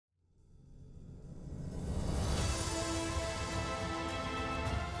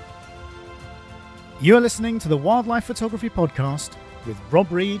You are listening to the Wildlife Photography Podcast with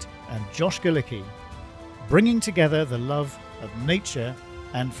Rob Reed and Josh Galicki, bringing together the love of nature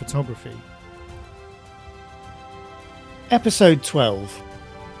and photography. Episode 12.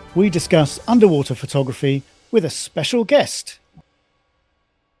 We discuss underwater photography with a special guest.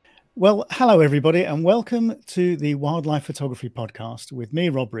 Well, hello everybody, and welcome to the Wildlife Photography Podcast with me,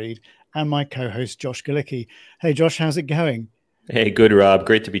 Rob Reed, and my co-host Josh Galicki. Hey Josh, how's it going? Hey, good, Rob.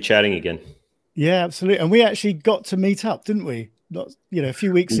 Great to be chatting again. Yeah, absolutely. And we actually got to meet up, didn't we? Not, a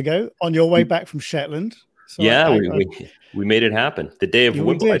few weeks ago on your way back from Shetland. So yeah, we made it happen. The day of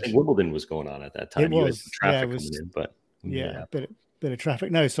Wimbledon, I think Wimbledon was going on at that time. It was. Traffic coming in, but bit of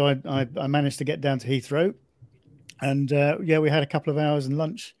traffic. No, so I managed to get down to Heathrow, and we had a couple of hours and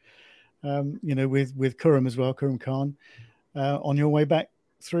lunch, with Khurram as well, Khurram Khan, on your way back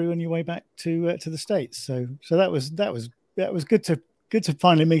through and your way back to the States. So that was good to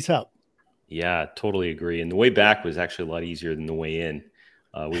finally meet up. Yeah, totally agree. And the way back was actually a lot easier than the way in.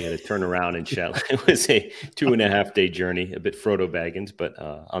 We had to turn around in Shetland. It was a 2.5 day journey, a bit Frodo Baggins, but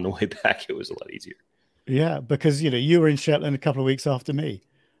on the way back, it was a lot easier. Yeah, because you were in Shetland a couple of weeks after me,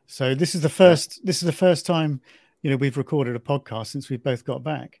 so this is the first time we've recorded a podcast since we both got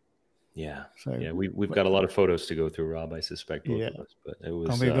back. Yeah, so we've got a lot of photos to go through, Rob. I suspect both of us, but it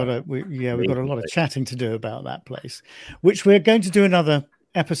was. And we've got a lot of chatting to do about that place, which we're going to do another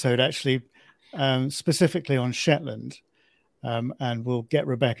episode actually. Specifically on Shetland, and we'll get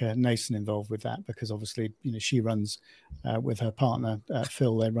Rebecca Nason involved with that because obviously she runs with her partner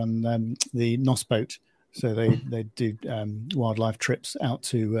Phil. They run the Noss boat, so they do wildlife trips out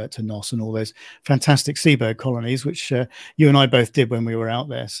to Noss and all those fantastic seabird colonies, which you and I both did when we were out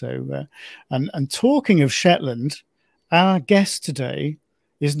there. So and talking of Shetland, our guest today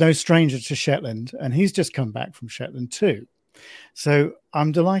is no stranger to Shetland, and he's just come back from Shetland too. So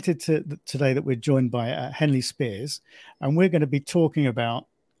I'm delighted today that we're joined by Henley Spiers, and we're going to be talking about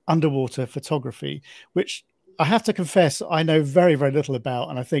underwater photography, which I have to confess I know very, very little about,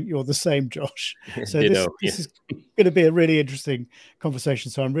 and I think you're the same, Josh. So this is going to be a really interesting conversation.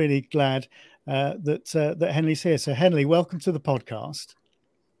 So I'm really glad that Henley's here. So Henley, welcome to the podcast.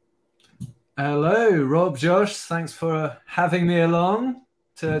 Hello, Rob, Josh. Thanks for having me along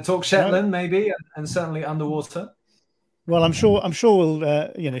to talk Shetland, maybe, and certainly underwater. Well, I'm sure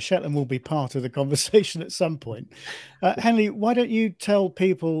we'll, Shetland will be part of the conversation at some point. Henley, why don't you tell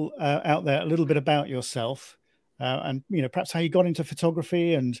people out there a little bit about yourself and, perhaps how you got into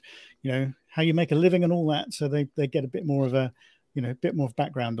photography and, how you make a living and all that. So they get a bit more of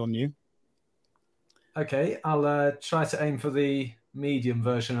background on you. Okay. I'll try to aim for the medium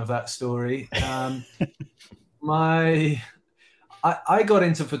version of that story. I got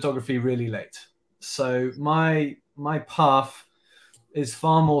into photography really late. So my path is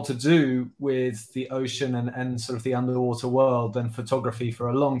far more to do with the ocean and sort of the underwater world than photography for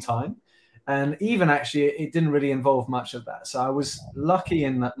a long time. And even actually, it didn't really involve much of that. So I was lucky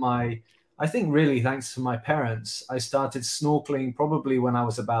in that I think really thanks to my parents, I started snorkeling probably when I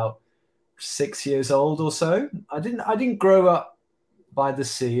was about 6 years old or so. I didn't grow up by the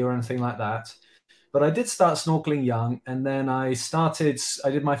sea or anything like that, but I did start snorkeling young. And then I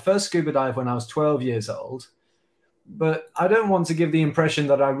did my first scuba dive when I was 12 years old. But I don't want to give the impression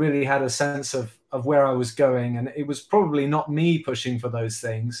that I really had a sense of where I was going. And it was probably not me pushing for those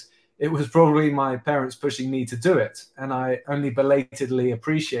things. It was probably my parents pushing me to do it. And I only belatedly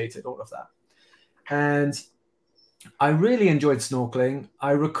appreciated all of that. And I really enjoyed snorkeling.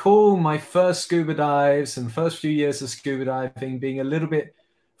 I recall my first scuba dives and first few years of scuba diving being a little bit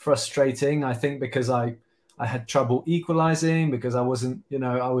frustrating, I think, because I had trouble equalizing because I wasn't,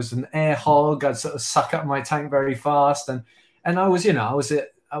 I was an air hog. I'd sort of suck up my tank very fast. And I was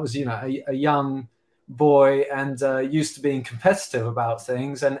a young boy and used to being competitive about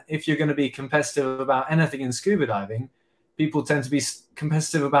things. And if you're going to be competitive about anything in scuba diving, people tend to be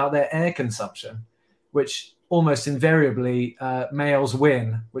competitive about their air consumption, which almost invariably males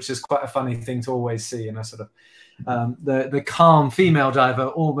win, which is quite a funny thing to always see in a sort of the calm female diver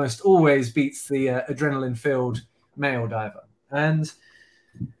almost always beats the adrenaline-filled male diver. And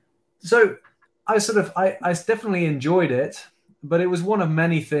so I definitely enjoyed it, but it was one of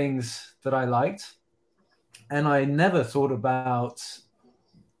many things that I liked. And I never thought about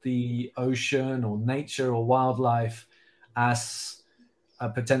the ocean or nature or wildlife as a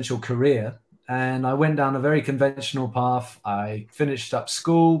potential career. And I went down a very conventional path. I finished up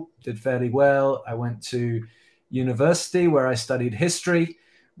school, did fairly well. I went to university where I studied history,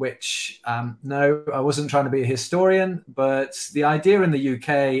 which, no, I wasn't trying to be a historian, but the idea in the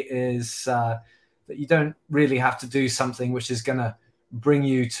UK is that you don't really have to do something which is going to bring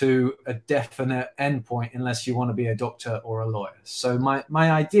you to a definite endpoint unless you want to be a doctor or a lawyer. So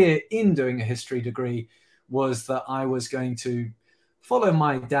my idea in doing a history degree was that I was going to follow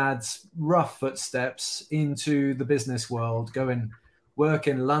my dad's rough footsteps into the business world, go and work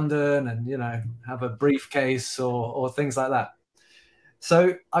in London and, you know, have a briefcase or things like that.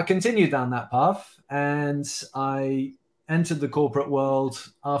 So I continued down that path, and I entered the corporate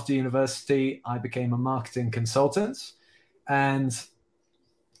world after university. I became a marketing consultant. And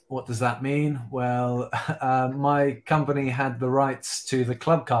what does that mean? Well, my company had the rights to the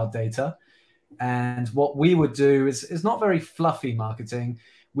club card data. And what we would do is not very fluffy marketing.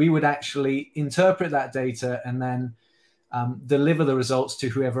 We would actually interpret that data and then deliver the results to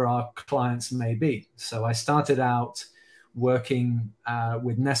whoever our clients may be. So I started out working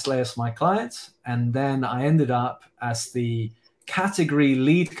with Nestle as my client, and then I ended up as the category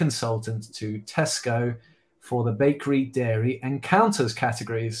lead consultant to Tesco for the bakery, dairy, and counters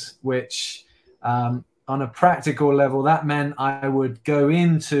categories, which on a practical level, that meant I would go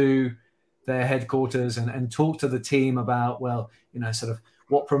into their headquarters and talk to the team about, well, you know, sort of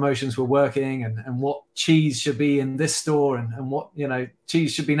what promotions were working and what cheese should be in this store and what, you know,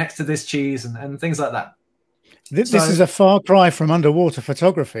 cheese should be next to this cheese and things like that. This is a far cry from underwater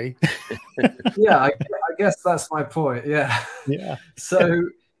photography. Yeah, I guess that's my point. Yeah. Yeah. So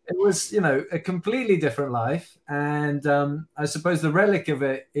it was, you know, a completely different life. And I suppose the relic of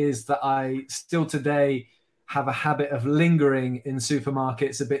it is that I still today have a habit of lingering in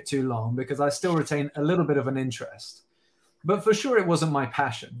supermarkets a bit too long because I still retain a little bit of an interest. But for sure, it wasn't my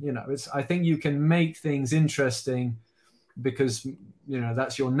passion. You know, I think you can make things interesting because, you know,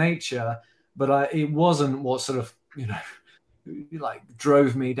 that's your nature. But it wasn't what sort of, you know, like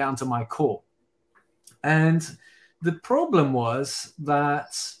drove me down to my core. And the problem was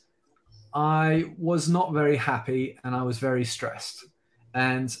that I was not very happy and I was very stressed.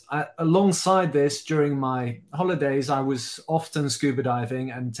 And alongside this, during my holidays, I was often scuba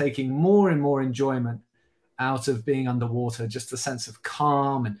diving and taking more and more enjoyment out of being underwater, just a sense of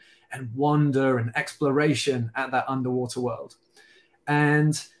calm and wonder and exploration at that underwater world.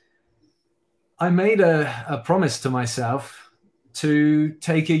 And I made a promise to myself to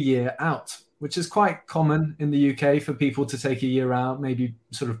take a year out, which is quite common in the UK for people to take a year out, maybe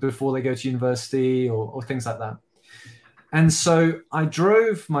sort of before they go to university or things like that. And so I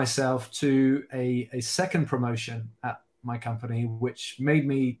drove myself to a second promotion at my company, which made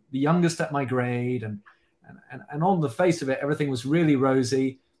me the youngest at my grade. And on the face of it, everything was really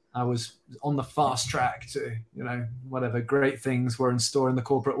rosy. I was on the fast track to, you know, whatever great things were in store in the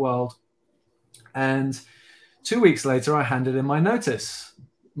corporate world. And 2 weeks later, I handed in my notice,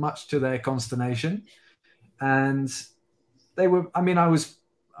 much to their consternation. And they were, I mean, I was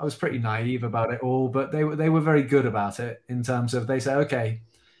pretty naive about it all, but they were very good about it in terms of, they say, okay,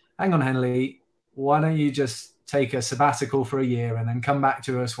 hang on, Henley, why don't you just take a sabbatical for a year and then come back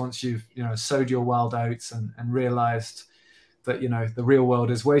to us once you've, you know, sowed your wild oats and realized that, you know, the real world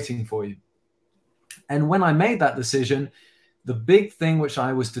is waiting for you. And when I made that decision, the big thing which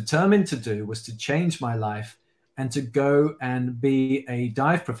I was determined to do was to change my life and to go and be a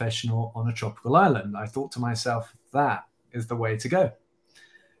dive professional on a tropical island. I thought to myself, that is the way to go.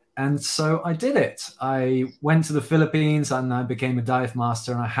 And so I did it. I went to the Philippines and I became a dive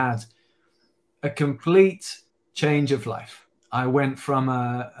master, and I had a complete change of life. I went from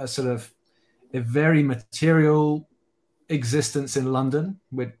a sort of a very material existence in London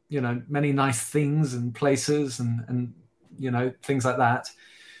with, you know, many nice things and places and you know, things like that,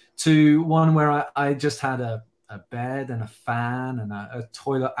 to one where I just had a bed and a fan and a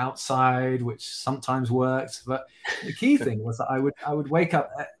toilet outside, which sometimes worked. But the key thing was that I would wake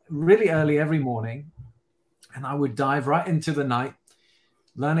up really early every morning and I would dive right into the night,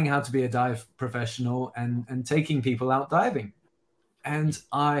 learning how to be a dive professional and taking people out diving. And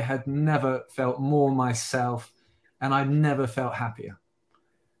I had never felt more myself, and I never felt happier.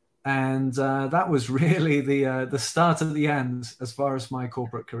 And that was really the start of the end as far as my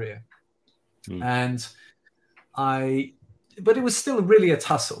corporate career. And but it was still really a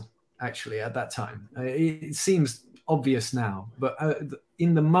tussle, actually, at that time. It seems obvious now, but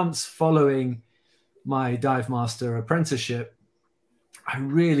in the months following my dive master apprenticeship, I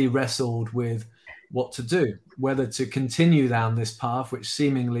really wrestled with what to do, whether to continue down this path, which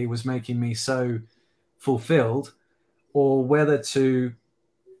seemingly was making me so fulfilled, or whether to,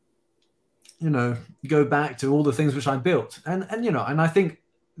 you know, go back to all the things which I built. And you know, and I think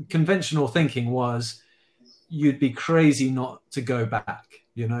conventional thinking was, you'd be crazy not to go back,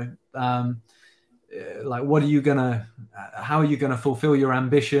 you know. like, what are you gonna, how are you gonna fulfill your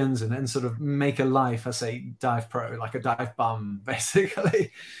ambitions and sort of make a life as a dive pro, like a dive bum,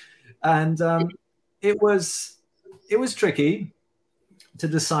 basically. And it was tricky to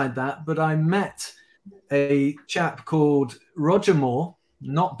decide that, but I met a chap called Roger Moore,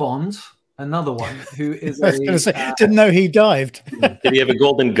 not Bond, another one, who is I was going to say, didn't know he dived. Did he have a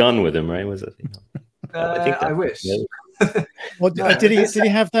golden gun with him? Right? Was it? I think I wish. What, no, did he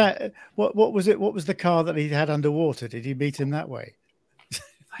have that? What was it? What was the car that he had underwater? Did you meet him that way?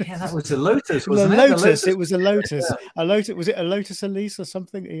 Yeah, that was a Lotus, wasn't it? Lotus. It was a Lotus. Yeah. A Lotus. Was it a Lotus Elise or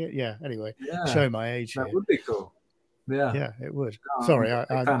something? Yeah. Anyway, show my age. That would be cool. Yeah. Yeah, it would. Sorry,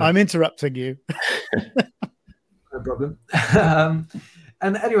 I'm interrupting you. No problem.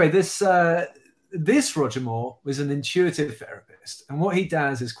 And anyway, this Roger Moore was an intuitive therapist, and what he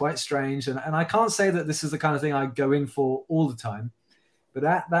does is quite strange. And I can't say that this is the kind of thing I go in for all the time, but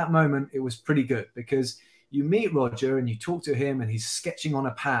at that moment it was pretty good, because you meet Roger and you talk to him, and he's sketching on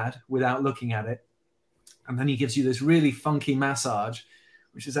a pad without looking at it, and then he gives you this really funky massage,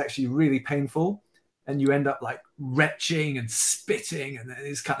 which is actually really painful, and you end up like retching and spitting, and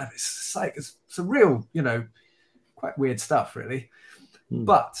it's kind of it's a real, quite weird stuff, really.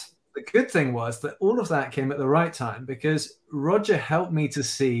 But the good thing was that all of that came at the right time, because Roger helped me to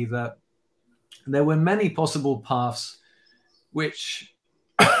see that there were many possible paths which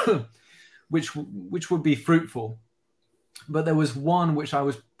would be fruitful, but there was one which I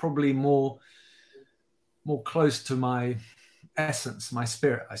was probably more close to my essence, my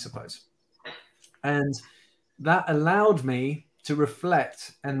spirit, I suppose. And that allowed me to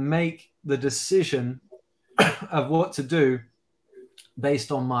reflect and make the decision of what to do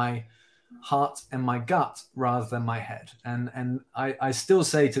based on my heart and my gut rather than my head. And I still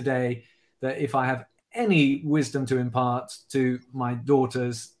say today that if I have any wisdom to impart to my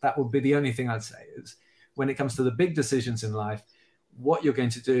daughters, that would be the only thing I'd say, is when it comes to the big decisions in life, what you're going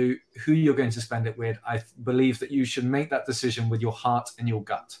to do, who you're going to spend it with, I believe that you should make that decision with your heart and your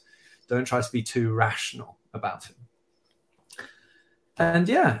gut. Don't try to be too rational about it. And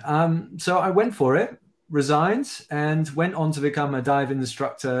so I went for it, resigned, and went on to become a dive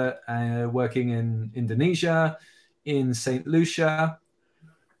instructor, working in Indonesia, in St. Lucia.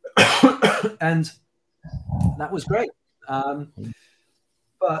 And that was great.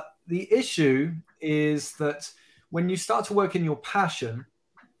 But the issue is that when you start to work in your passion,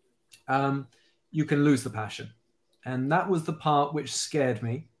 you can lose the passion. And that was the part which scared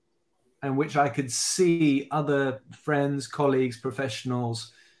me, and which I could see other friends, colleagues,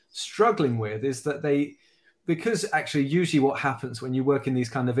 professionals struggling with, is that because actually usually what happens when you work in these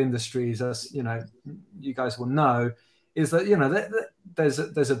kind of industries, as you guys will know, is that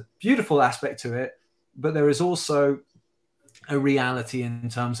there's a beautiful aspect to it, but there is also a reality in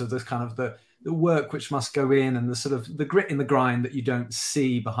terms of this kind of the work which must go in, and the sort of the grit in the grind that you don't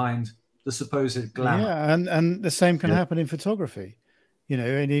see behind the supposed glamour. Yeah, and the same can happen in photography.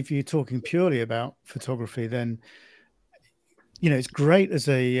 And if you're talking purely about photography, then it's great as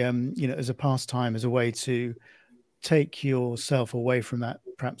a as a pastime, as a way to take yourself away from that,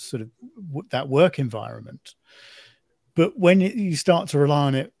 perhaps sort of that work environment. But when you start to rely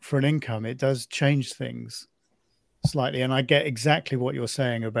on it for an income, it does change things slightly. And I get exactly what you're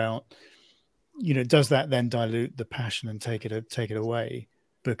saying about, does that then dilute the passion and take it away?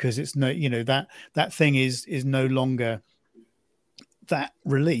 Because it's no, that thing is no longer that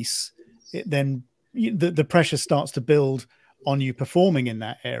release. It then the pressure starts to build on you performing in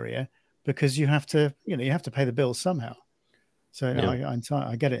that area, because you have to pay the bills somehow. So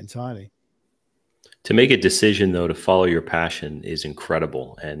I get it entirely. To make a decision, though, to follow your passion is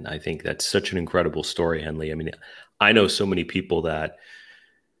incredible. And I think that's such an incredible story, Henley. I mean, I know so many people that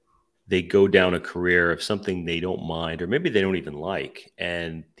they go down a career of something they don't mind, or maybe they don't even like.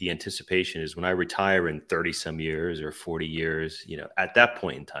 And the anticipation is, when I retire in 30 some years or 40 years, at that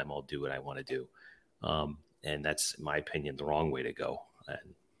point in time, I'll do what I want to do. And that's, in my opinion, the wrong way to go. And,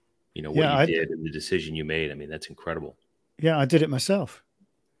 what you did and the decision you made, I mean, that's incredible. Yeah, I did it myself.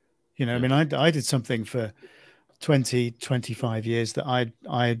 I mean, I did something for 20, 25 years that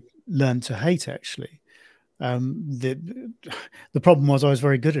I learned to hate, actually. The problem was I was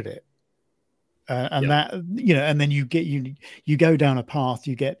very good at it. That, and then you go down a path,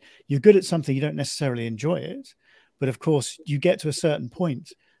 you're good at something, you don't necessarily enjoy it. But of course, you get to a certain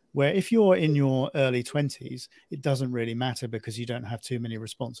point where if you're in your early 20s, it doesn't really matter, because you don't have too many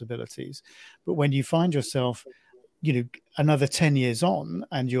responsibilities. But when you find yourself, another 10 years on,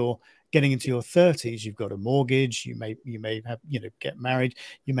 and you're getting into your 30s, you've got a mortgage, you may have, get married,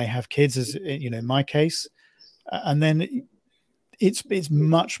 you may have kids, as in my case. And then it's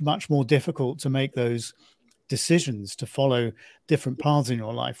much more difficult to make those decisions, to follow different paths in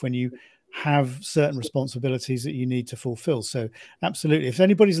your life when you have certain responsibilities that you need to fulfill. So absolutely, if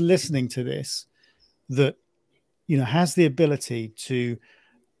anybody's listening to this that has the ability to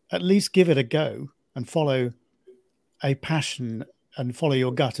at least give it a go and follow a passion and follow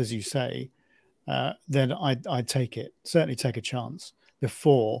your gut, as you say, then I'd take it. Certainly take a chance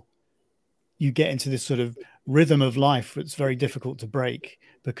before you get into this sort of rhythm of life that's very difficult to break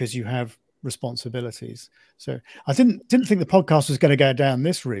because you have responsibilities. So I didn't think the podcast was going to go down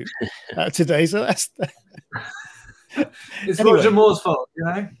this route today. So that's it's anyway, Roger Moore's fault,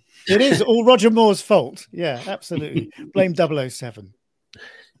 It is all Roger Moore's fault. Yeah, absolutely. Blame 007.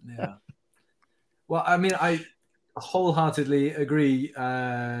 Yeah. Well, I mean, I wholeheartedly agree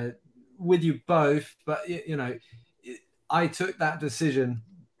with you both, but I took that decision.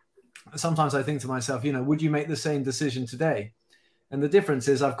 Sometimes I think to myself, would you make the same decision today? And the difference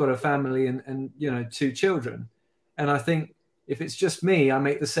is I've got a family and 2 children. And I think if it's just me, I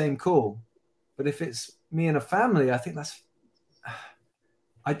make the same call. But if it's me and a family, I think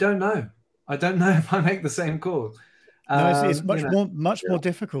I don't know. I don't know if I make the same call. No, it's much more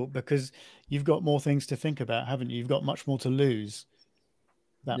difficult because you've got more things to think about, haven't you? You've got much more to lose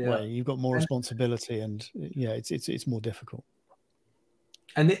that way. You've got more responsibility, and it's more difficult.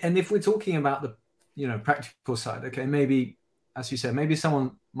 And if we're talking about the practical side, okay, maybe, as you said, maybe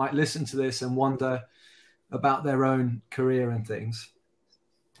someone might listen to this and wonder about their own career and things.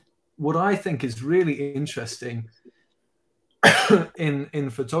 What I think is really interesting in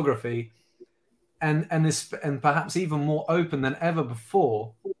photography, and perhaps even more open than ever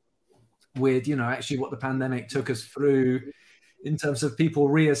before, with actually what the pandemic took us through in terms of people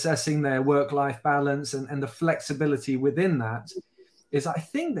reassessing their work-life balance and the flexibility within that, is I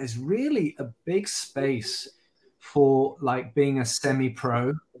think there's really a big space for like being a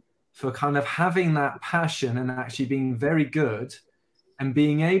semi-pro, for kind of having that passion and actually being very good and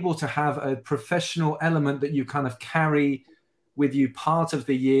being able to have a professional element that you kind of carry with you part of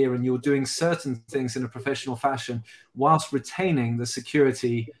the year, and you're doing certain things in a professional fashion whilst retaining the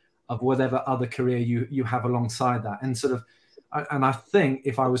security of whatever other career you have alongside that. And sort of, and I think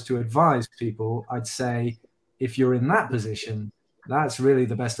if I was to advise people, I'd say if you're in that position, that's really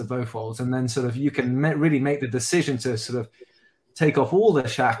the best of both worlds. And then sort of you can really make the decision to sort of take off all the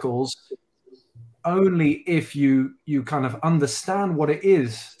shackles only if you kind of understand what it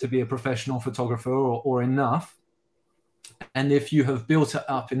is to be a professional photographer or enough. And if you have built it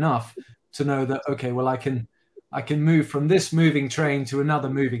up enough to know that, okay, well, I can move from this moving train to another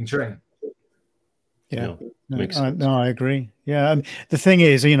moving train. Yeah, no, I agree. Yeah, the thing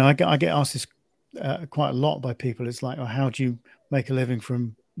is, I get asked this quite a lot by people. It's like, how do you make a living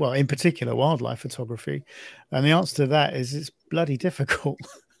from, well, in particular, wildlife photography? And the answer to that is it's bloody difficult.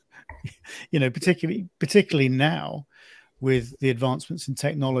 Particularly now with the advancements in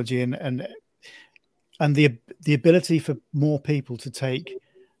technology and the ability for more people to take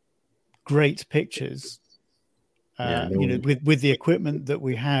great pictures, with the equipment that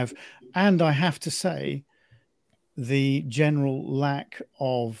we have. And I have to say, the general lack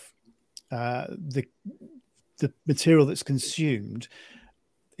of the material that's consumed.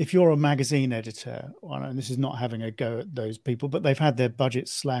 If you're a magazine editor, and this is not having a go at those people, but they've had their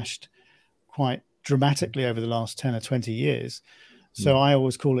budgets slashed quite dramatically over the last 10 or 20 years. So I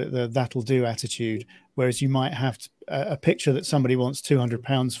always call it the that'll do attitude, whereas you might have a picture that somebody wants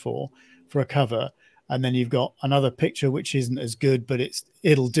 £200 for a cover, and then you've got another picture which isn't as good, but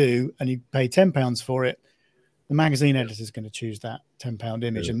it'll do, and you pay £10 for it. The magazine editor is going to choose that £10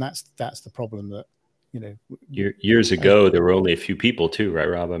 image, and that's the problem that, years ago there were only a few people too, right,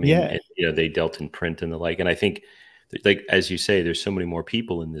 Rob? I mean, they dealt in print and the like, and I think, like as you say, there's so many more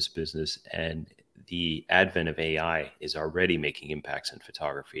people in this business, and the advent of AI is already making impacts in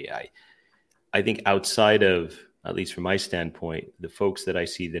photography. I think outside of, at least from my standpoint, the folks that I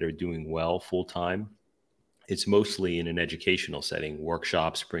see that are doing well full time, it's mostly in an educational setting,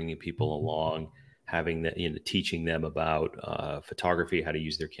 workshops, bringing people along, having that, teaching them about photography, how to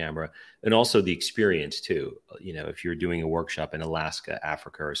use their camera, and also the experience too. If you're doing a workshop in Alaska,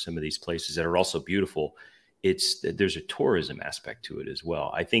 Africa, or some of these places that are also beautiful, there's a tourism aspect to it as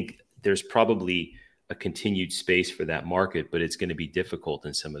well. I think there's probably a continued space for that market, but it's going to be difficult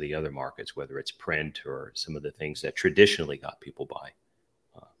in some of the other markets, whether it's print or some of the things that traditionally got people by.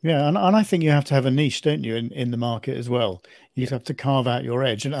 Yeah, and I think you have to have a niche, don't you, in the market as well. You have to carve out your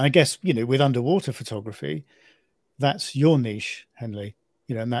edge. And I guess, with underwater photography, that's your niche, Henley.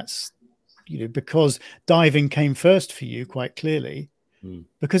 And that's, because diving came first for you quite clearly,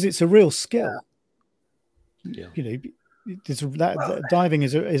 because it's a real skill. Yeah. diving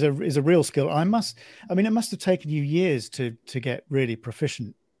is a real skill. I mean, it must have taken you years to get really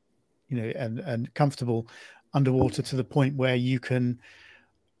proficient, and comfortable underwater to the point where you can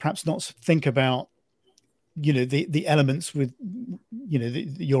perhaps not think about, the elements with,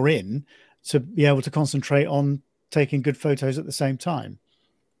 you're in, to be able to concentrate on taking good photos at the same time.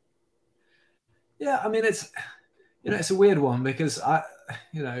 Yeah, I mean, it's a weird one because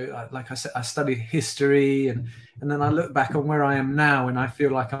like I said, I studied history and then I look back on where I am now and I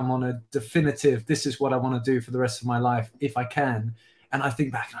feel like I'm on a definitive, this is what I want to do for the rest of my life if I can. And I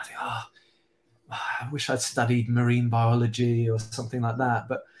think back and I think, I wish I'd studied marine biology or something like that.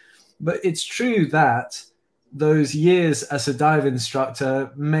 But it's true that those years as a dive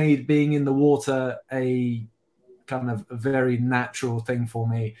instructor made being in the water a kind of a very natural thing for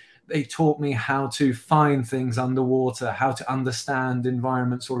me. They taught me how to find things underwater, how to understand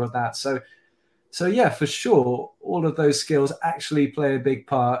environments, all of that. So yeah, for sure, all of those skills actually play a big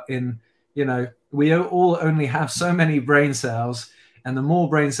part in, we all only have so many brain cells, and the more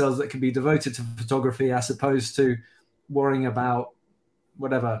brain cells that can be devoted to photography as opposed to worrying about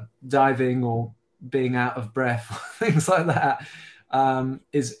whatever, diving or being out of breath, things like that,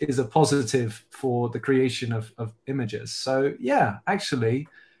 is a positive for the creation of images. So yeah, actually,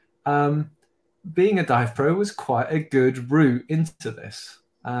 being a dive pro was quite a good route into this.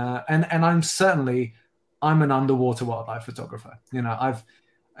 And I'm an underwater wildlife photographer.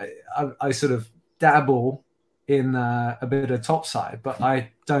 I sort of dabble in a bit of topside, but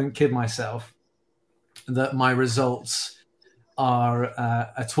I don't kid myself that my results are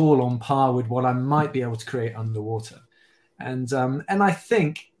at all on par with what I might be able to create underwater. And I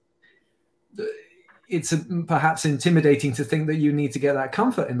think it's perhaps intimidating to think that you need to get that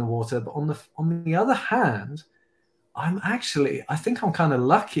comfort in the water. But on the other hand, I think I'm kind of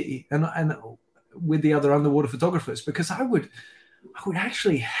lucky and with the other underwater photographers, because I would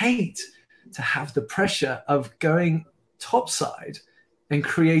actually hate to have the pressure of going topside and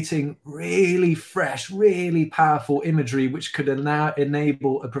creating really fresh, really powerful imagery, which could now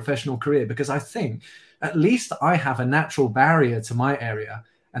enable a professional career. Because I think at least I have a natural barrier to my area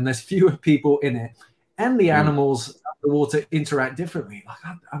and there's fewer people in it. And the animals underwater interact differently.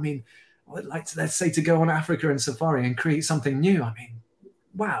 Like, I mean, let's say to go on Africa and safari and create something new. I mean,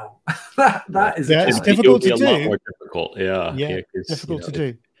 wow, that is it's difficult to do. A lot more difficult. Yeah, difficult to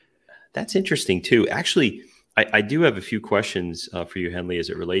do. That's interesting too. Actually, I do have a few questions for you, Henley, as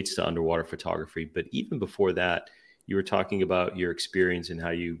it relates to underwater photography. But even before that, you were talking about your experience and how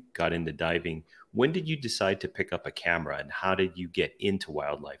you got into diving. When did you decide to pick up a camera, and how did you get into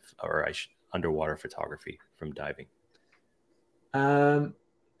wildlife underwater photography from diving?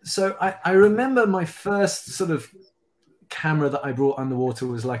 So I remember my first sort of camera that I brought underwater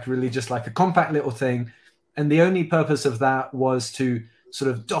was like really just like a compact little thing. And the only purpose of that was to sort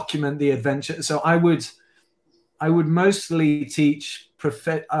of document the adventure. So I would mostly teach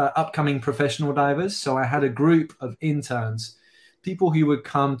upcoming professional divers. So I had a group of interns, people who would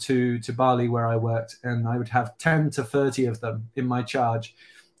come to Bali where I worked, and I would have 10 to 30 of them in my charge,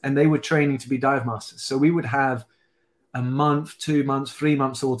 and they were training to be dive masters. So we would have a month, 2 months, 3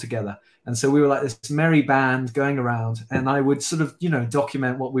 months all together. And so we were like this merry band going around, and I would sort of,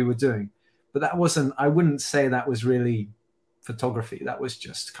 document what we were doing. But I wouldn't say that was really photography. That was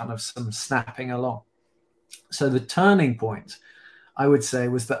just kind of some snapping along. So the turning point, I would say,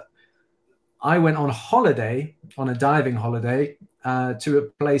 was that I went on a diving holiday, to a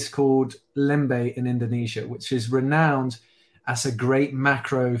place called Lembeh in Indonesia, which is renowned as a great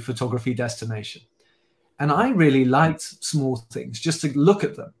macro photography destination. And I really liked small things, just to look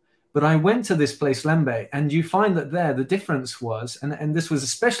at them. But I went to this place, Lembeh, and you find that there, the difference was, and this was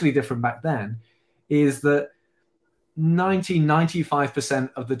especially different back then, is that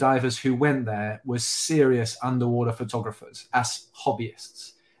 95% of the divers who went there were serious underwater photographers as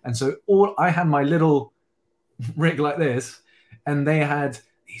hobbyists. And so I had my little rig like this, and they had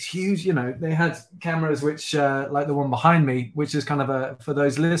these huge, they had cameras which, like the one behind me, which is kind of for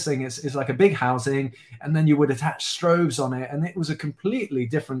those listening, is like a big housing, and then you would attach strobes on it, and it was a completely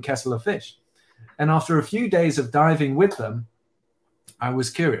different kettle of fish. And after a few days of diving with them, I was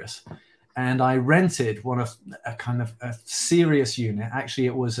curious, and I rented a kind of a serious unit. Actually,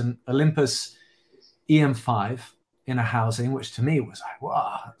 it was an Olympus EM5 in a housing, which to me was like,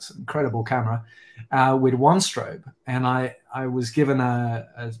 wow, that's an incredible camera, with one strobe. And I was given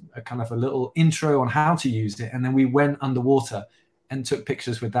a kind of a little intro on how to use it. And then we went underwater and took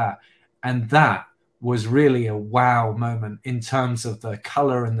pictures with that. And that was really a wow moment in terms of the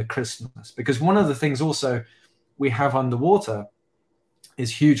color and the crispness. Because one of the things also we have underwater is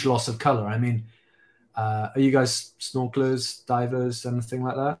huge loss of color. I mean, Are you guys snorkelers, divers, anything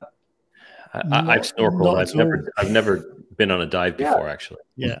like that? I've snorkeled. I've never been on a dive before, actually.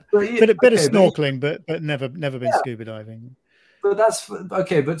 Yeah, but a bit of snorkeling, but never been scuba diving. But that's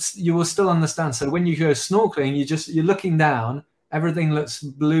okay. But you will still understand. So when you go snorkeling, you're looking down. Everything looks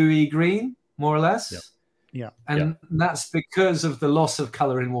bluey green, more or less. Yeah. And that's because of the loss of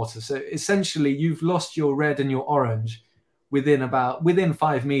color in water. So essentially, you've lost your red and your orange within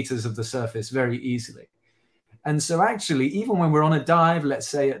 5 meters of the surface very easily. And so actually, even when we're on a dive, let's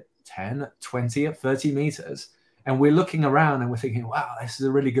say at 10, at 20, at 30 meters, and we're looking around and we're thinking, wow, this is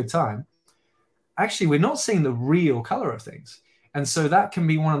a really good time. Actually, we're not seeing the real color of things. And so that can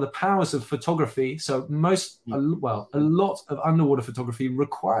be one of the powers of photography. So a lot of underwater photography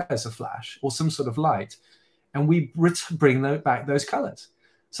requires a flash or some sort of light. And we bring back those colors.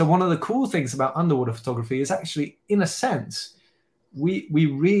 So one of the cool things about underwater photography is actually, in a sense, we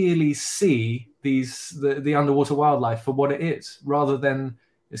really see the underwater wildlife for what it is, rather than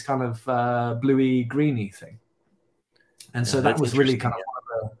this kind of bluey greeny thing. And so that was really kind of one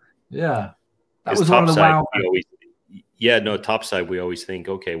of the, that was one of the wow. Topside, we always think,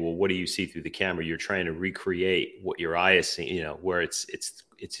 okay, well, what do you see through the camera? You're trying to recreate what your eye is seeing, where it's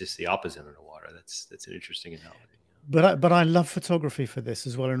just the opposite underwater. That's an interesting analogy. But I love photography for this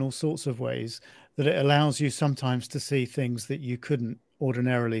as well, in all sorts of ways, that it allows you sometimes to see things that you couldn't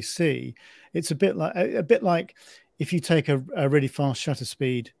ordinarily see. It's a bit like if you take a really fast shutter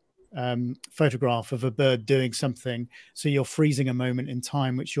speed photograph of a bird doing something, so you're freezing a moment in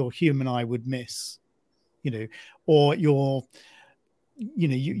time which your human eye would miss, or you've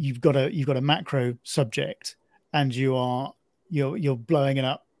got a macro subject and you're blowing it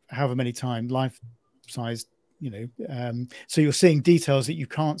up however many times, life size, so you're seeing details that you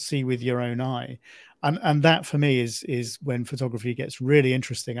can't see with your own eye, and that for me is when photography gets really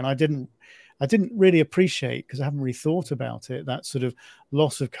interesting. And I didn't really appreciate, because I haven't really thought about it, that sort of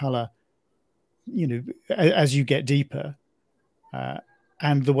loss of color, as you get deeper,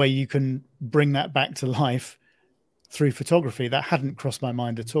 and the way you can bring that back to life through photography. That hadn't crossed my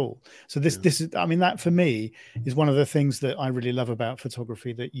mind at all. So this is, that for me is one of the things that I really love about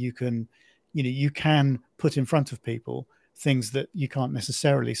photography, that you can put in front of people things that you can't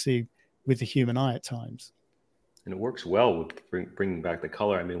necessarily see with the human eye at times. And it works well with bringing back the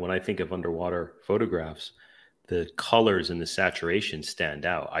color. When I think of underwater photographs, the colors and the saturation stand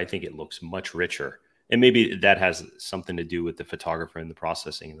out. I think it looks much richer. And maybe that has something to do with the photographer and the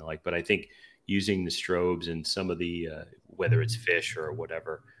processing and the like. But I think using the strobes and some of the, whether it's fish or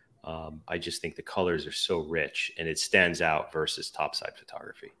whatever, I just think the colors are so rich and it stands out versus topside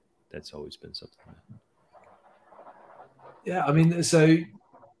photography. That's always been something. Yeah,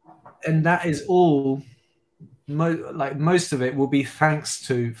 and that is all, most of it will be thanks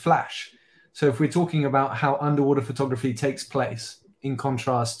to flash. So if we're talking about how underwater photography takes place, in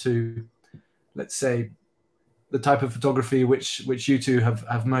contrast to, let's say, the type of photography which you two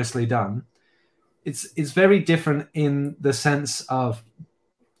have mostly done, it's very different in the sense of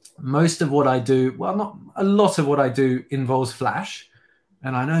most of what I do, well, not a lot of what I do involves flash.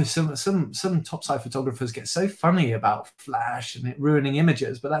 And I know some topside photographers get so funny about flash and it ruining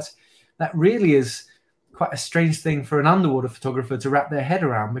images, but that really is quite a strange thing for an underwater photographer to wrap their head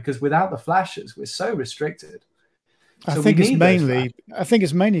around, because without the flashes, we're so restricted. I think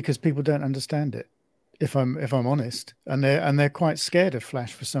it's mainly because people don't understand it, if I'm honest, and they're quite scared of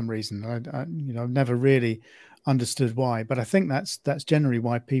flash for some reason. I've never really understood why, but I think that's generally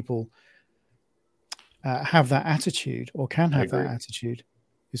why people have that attitude, or can have that attitude.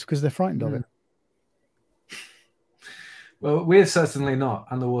 It's because they're frightened of it. Well, we're certainly not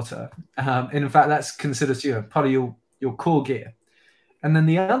underwater. And in fact, that's considered part of your core gear. And then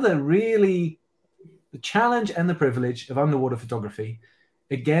the other the challenge and the privilege of underwater photography,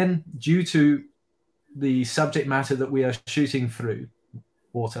 again, due to the subject matter that we are shooting through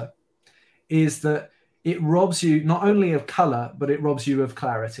water, is that it robs you not only of color, but it robs you of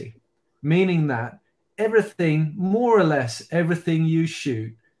clarity, meaning that more or less everything you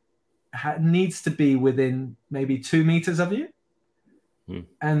shoot needs to be within maybe 2 meters of you.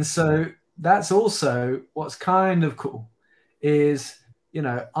 And so that's also what's kind of cool is,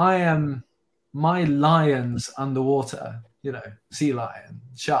 my lions underwater, sea lion,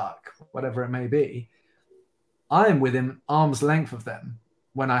 shark, whatever it may be, I am within arm's length of them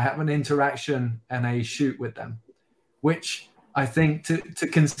when I have an interaction and a shoot with them, which I think to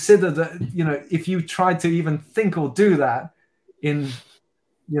consider that, if you tried to even think or do that in,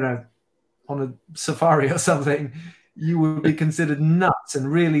 on a safari or something, you would be considered nuts and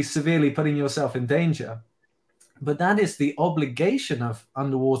really severely putting yourself in danger. But that is the obligation of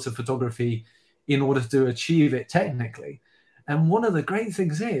underwater photography in order to achieve it technically. And one of the great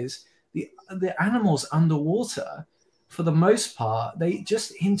things is the animals underwater, for the most part, they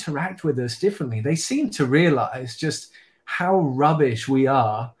just interact with us differently. They seem to realize just how rubbish we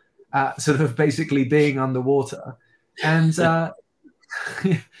are at sort of basically being underwater. And I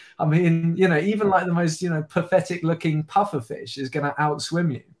mean, even like the most, pathetic looking pufferfish is going to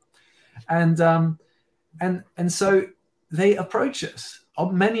outswim you. And so they approach us.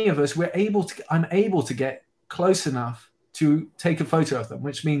 Many of us, I'm able to get close enough to take a photo of them,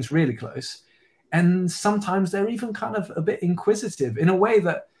 which means really close. And sometimes they're even kind of a bit inquisitive in a way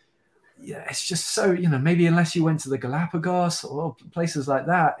that, it's just so, maybe unless you went to the Galapagos or places like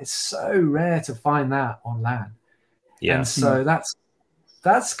that, it's so rare to find that on land. Yeah. And so that's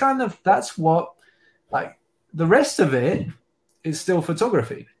what, like, the rest of it is still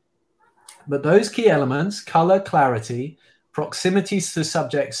photography. But those key elements, color, clarity, proximities to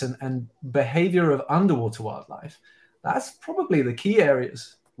subjects, and behavior of underwater wildlife, that's probably the key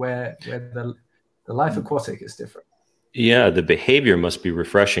areas where the life aquatic is different. Yeah, the behavior must be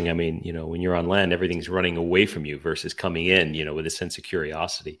refreshing. I mean, when you're on land, everything's running away from you versus coming in, with a sense of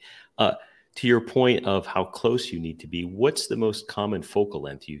curiosity. To your point of how close you need to be, what's the most common focal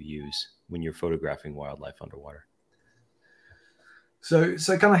length you use when you're photographing wildlife underwater? So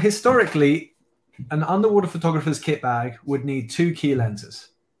kind of historically, an underwater photographer's kit bag would need 2 key lenses.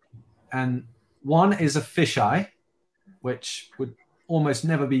 And one is a fisheye, which would almost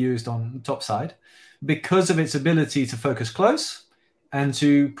never be used on the top side because of its ability to focus close and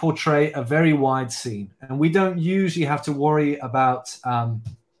to portray a very wide scene. And we don't usually have to worry about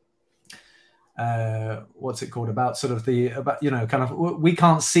what's it called? About sort of we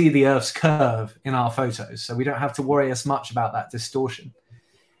can't see the Earth's curve in our photos, so we don't have to worry as much about that distortion.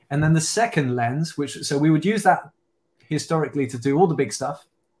 And then the second lens, so we would use that historically to do all the big stuff.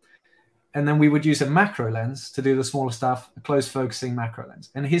 And then we would use a macro lens to do the smaller stuff, a close focusing macro lens.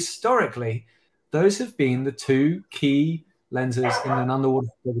 And historically, those have been the 2 key lenses in an underwater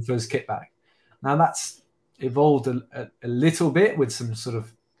photographer's kit bag. Now that's evolved a little bit with some sort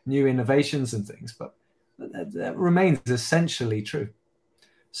of new innovations and things, but that remains essentially true.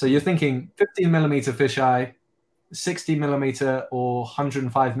 So you're thinking 15 millimeter fisheye, 60 millimeter or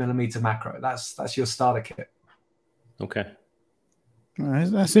 105 millimeter macro. That's your starter kit. Okay.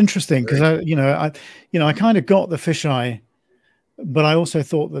 That's interesting because I kind of got the fisheye, but I also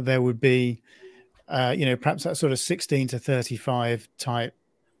thought that there would be, perhaps that sort of 16 to 35 type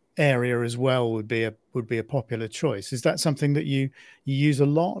area as well would be a popular choice. Is that something that you use a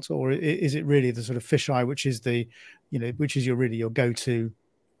lot, or is it really the sort of fisheye which is your go-to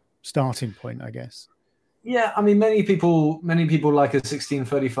starting point, I guess? Yeah, I mean, many people like a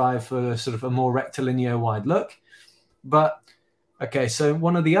 16-35 for sort of a more rectilinear wide look, but. Okay, so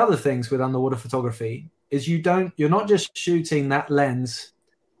one of the other things with underwater photography is you're not just shooting that lens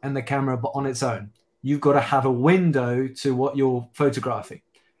and the camera but on its own. You've got to have a window to what you're photographing.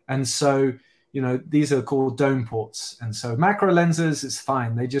 And so, these are called dome ports. And so macro lenses, it's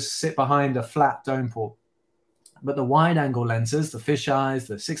fine. They just sit behind a flat dome port. But the wide angle lenses, the fisheyes,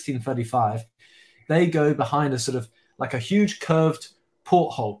 the 16-35, they go behind a sort of like a huge curved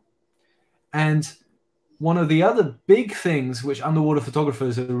porthole. And one of the other big things which underwater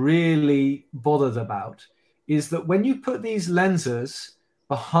photographers are really bothered about is that when you put these lenses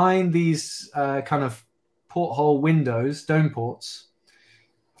behind these kind of porthole windows, dome ports,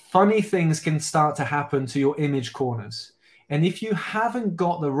 funny things can start to happen to your image corners. And if you haven't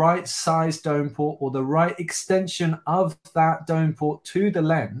got the right size dome port or the right extension of that dome port to the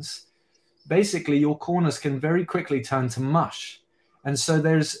lens, basically your corners can very quickly turn to mush. And so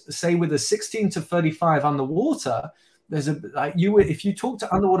there's, say, with a 16-35 underwater, if you talk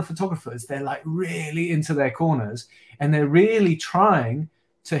to underwater photographers, they're like really into their corners and they're really trying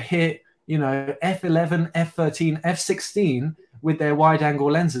to hit, F11, F13, F16 with their wide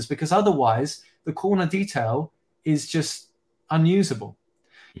angle lenses, because otherwise the corner detail is just unusable.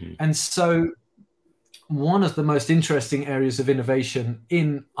 Mm. And so one of the most interesting areas of innovation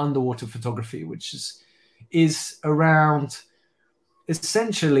in underwater photography, which is around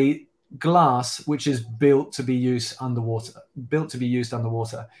essentially glass, which is built to be used underwater,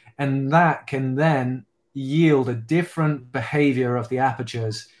 and that can then yield a different behavior of the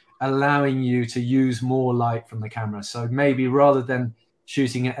apertures, allowing you to use more light from the camera. So maybe rather than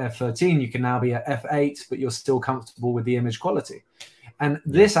shooting at f13, you can now be at f8, but you're still comfortable with the image quality. And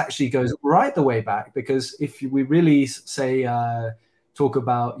this actually goes right the way back, because if we really say talk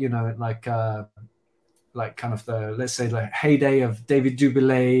about like kind of the, let's say, the heyday of David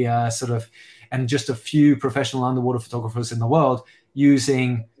Dubillay, and just a few professional underwater photographers in the world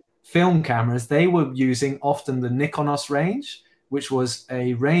using film cameras, they were using often the Nikonos range, which was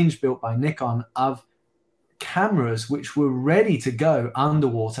a range built by Nikon of cameras which were ready to go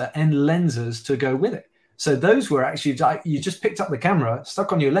underwater and lenses to go with it. So those were actually, you just picked up the camera,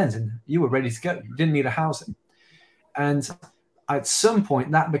 stuck on your lens, and you were ready to go. You didn't need a housing. And at some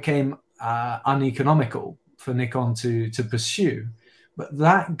point, that became uneconomical for Nikon to pursue. But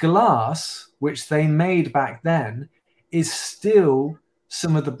that glass, which they made back then, is still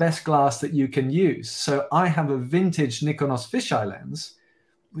some of the best glass that you can use. So I have a vintage Nikonos fisheye lens,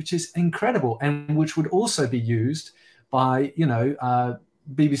 which is incredible, and which would also be used by,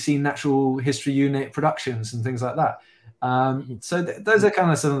 BBC Natural History Unit productions and things like that. So those are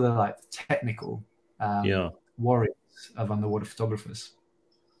kind of some of the technical warriors of underwater photographers.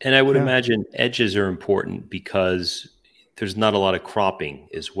 And I would imagine edges are important because there's not a lot of cropping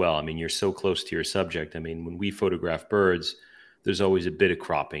as well. I mean, you're so close to your subject. I mean, when we photograph birds, there's always a bit of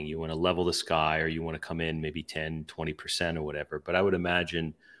cropping. You want to level the sky, or you want to come in maybe 10, 20% or whatever. But I would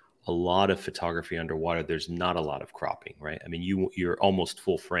imagine a lot of photography underwater, there's not a lot of cropping, right? I mean, you're almost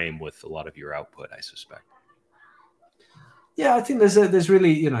full frame with a lot of your output, I suspect. Yeah, I think there's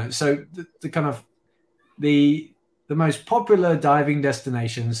really, so the kind of the most popular diving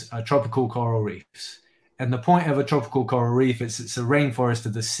destinations are tropical coral reefs. And the point of a tropical coral reef is it's a rainforest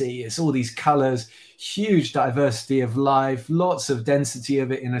of the sea. It's all these colors, huge diversity of life, lots of density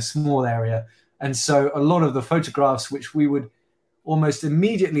of it in a small area. And so a lot of the photographs which we would almost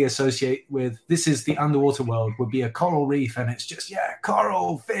immediately associate with this is the underwater world would be a coral reef, and it's just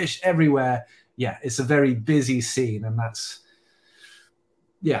coral, fish everywhere. It's a very busy scene, and that's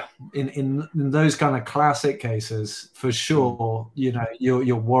in those kind of classic cases for sure.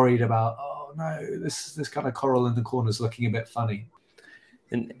 You're worried about, oh no, this kind of coral in the corner is looking a bit funny.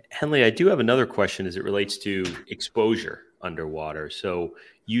 And Henley, I do have another question as it relates to exposure underwater. So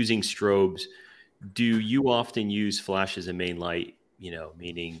using strobes, do you often use flash as a main light,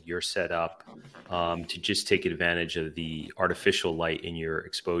 meaning you're set up to just take advantage of the artificial light in your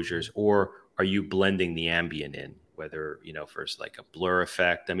exposures, or are you blending the ambient in, whether, for like a blur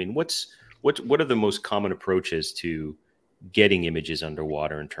effect? I mean, what are the most common approaches to getting images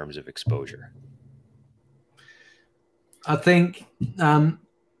underwater in terms of exposure? I think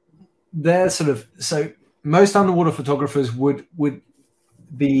they're so most underwater photographers would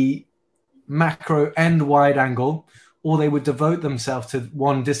be macro and wide angle, or they would devote themselves to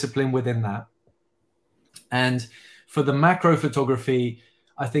one discipline within that. And for the macro photography,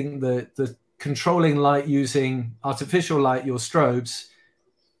 I think the controlling light using artificial light, your strobes,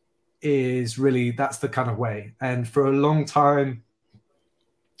 is really, that's the kind of way. And for a long time,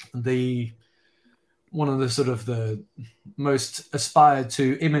 one of the most aspired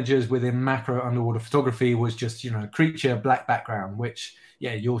to images within macro underwater photography was just, creature black background, which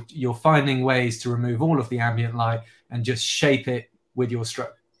you're finding ways to remove all of the ambient light and just shape it with your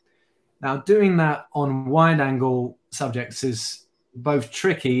strobe. Now, doing that on wide angle subjects is both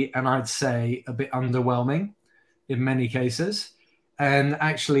tricky and I'd say a bit underwhelming in many cases. And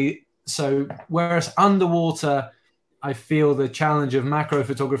actually, so whereas underwater, I feel the challenge of macro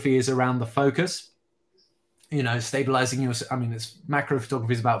photography is around the focus. Stabilizing it's macro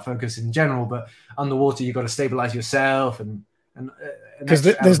photography is about focus in general, but underwater you've got to stabilize yourself and because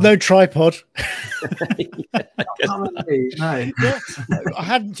there's no tripod. No. I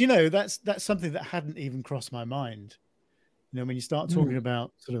hadn't. That's something that hadn't even crossed my mind. When you start talking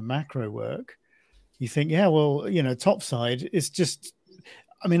about sort of macro work, you think, topside is just.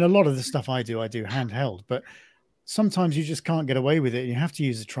 I mean, a lot of the stuff I do handheld, but sometimes you just can't get away with it. You have to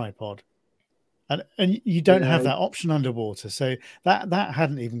use a tripod. And you don't have that option underwater, so that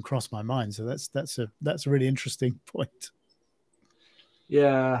hadn't even crossed my mind. So that's a really interesting point.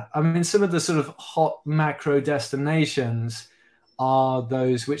 Yeah, I mean, some of the sort of hot macro destinations are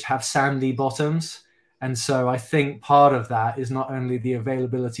those which have sandy bottoms, and so I think part of that is not only the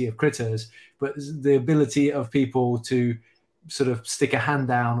availability of critters, but the ability of people to sort of stick a hand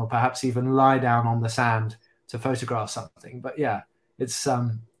down or perhaps even lie down on the sand to photograph something. But it's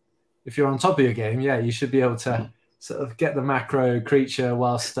if you're on top of your game, you should be able to sort of get the macro creature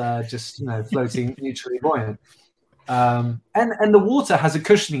whilst just floating neutrally buoyant. And the water has a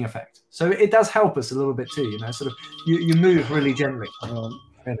cushioning effect, so it does help us a little bit too. Sort of you move really gently.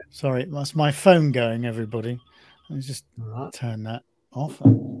 Sorry, that's my phone going. Everybody, let me just turn that off.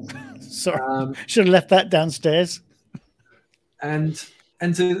 Sorry, should have left that downstairs. And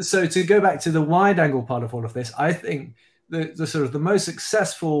to go back to the wide angle part of all of this, I think the sort of the most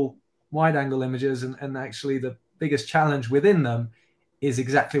successful wide angle images and actually the biggest challenge within them is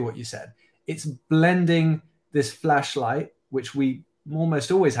exactly what you said. It's blending this flashlight, which we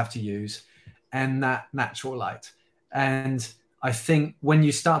almost always have to use, and that natural light. And I think when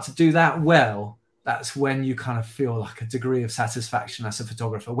you start to do that well, that's when you kind of feel like a degree of satisfaction as a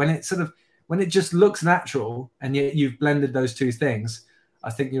photographer. When it just looks natural and yet you've blended those two things,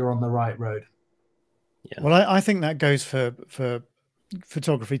 I think you're on the right road. Yeah. Well, I think that goes for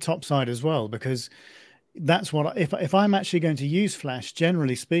photography topside as well, because that's what if I'm actually going to use flash,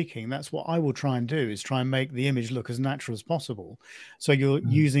 generally speaking, that's what I will try and do, is try and make the image look as natural as possible. So you're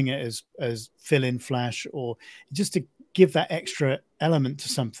using it as fill-in flash, or just to give that extra element to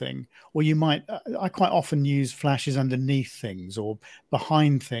something. Or you might, I quite often use flashes underneath things or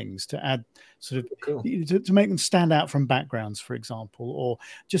behind things to add sort of to make them stand out from backgrounds, for example, or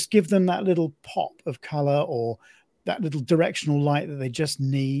just give them that little pop of color or that little directional light that they just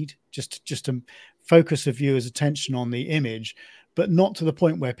need, just to focus a viewer's attention on the image, but not to the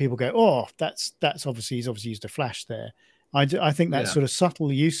point where people go, oh, that's obviously, he's obviously used a flash there. I think that sort of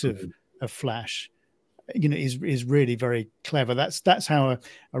subtle use of flash, is really very clever. That's how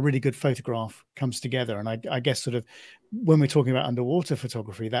a really good photograph comes together. And I guess sort of when we're talking about underwater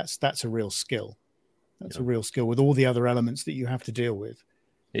photography, that's a real skill. That's a real skill with all the other elements that you have to deal with.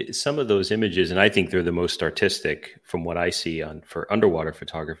 Some of those images, and I think they're the most artistic from what I see for underwater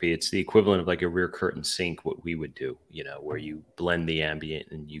photography. It's the equivalent of like a rear curtain sync, what we would do, where you blend the ambient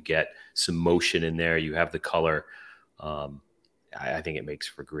and you get some motion in there. You have the color. I think it makes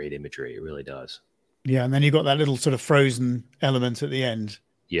for great imagery. It really does. Yeah, and then you've got that little sort of frozen element at the end.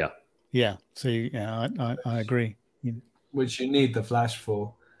 Yeah. Yeah. So I agree. Which you need the flash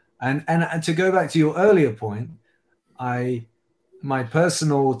for, and to go back to your earlier point, my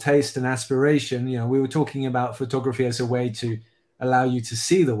personal taste and aspiration, we were talking about photography as a way to allow you to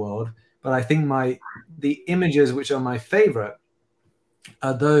see the world, but I think the images which are my favorite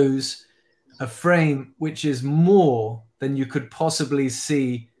are those, a frame which is more than you could possibly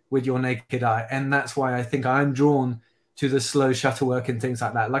see with your naked eye. And that's why I think I'm drawn to the slow shutter work and things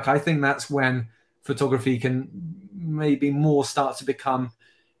like that. Like, I think that's when photography can maybe more start to become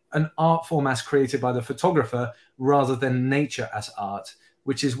an art form as created by the photographer rather than nature as art,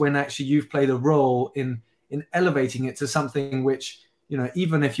 which is when actually you've played a role in elevating it to something which,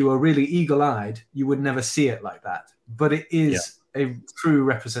 even if you were really eagle-eyed, you would never see it like that. But it is a true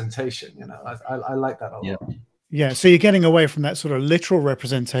representation. I like that a lot. Yeah, so you're getting away from that sort of literal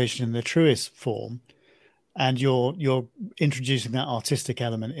representation in the truest form, and you're introducing that artistic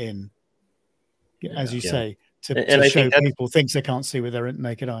element in, as you say, to show people things they can't see with their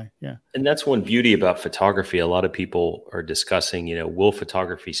naked eye. Yeah. And that's one beauty about photography. A lot of people are discussing, will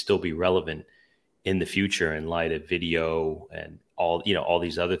photography still be relevant in the future in light of video and all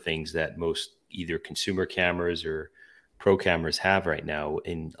these other things that most either consumer cameras or pro cameras have right now,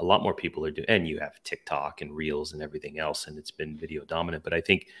 and a lot more people are doing, and you have TikTok and Reels and everything else, and it's been video dominant. But I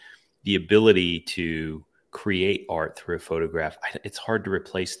think the ability to create art through a photograph, it's hard to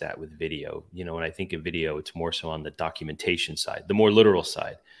replace that with video. When I think of video, it's more so on the documentation side, the more literal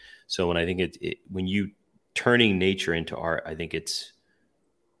side. So when I think when you turning nature into art, I think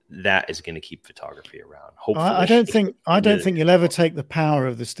that is going to keep photography around. Hopefully, I don't think you'll ever take the power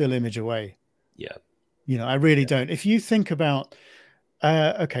of the still image away. Yeah. I really don't. If you think about,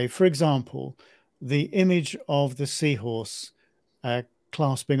 for example, the image of the seahorse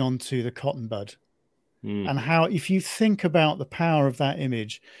clasping onto the cotton bud, and how, if you think about the power of that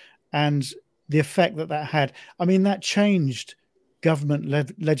image and the effect that had, that changed government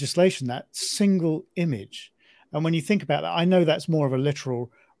legislation, that single image. And when you think about that, I know that's more of a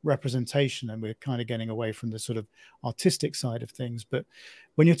literal representation and we're kind of getting away from the sort of artistic side of things. But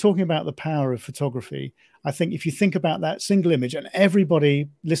when you're talking about the power of photography, I think if you think about that single image, and everybody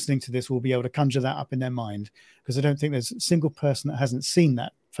listening to this will be able to conjure that up in their mind, because I don't think there's a single person that hasn't seen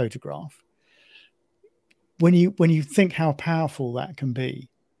that photograph. When you think how powerful that can be,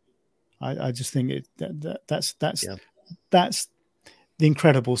 I just think that's the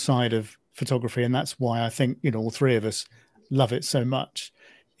incredible side of photography, and that's why I think all three of us love it so much,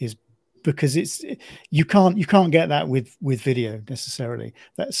 is because you can't get that with video necessarily.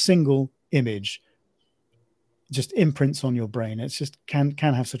 That single image just imprints on your brain. It's just can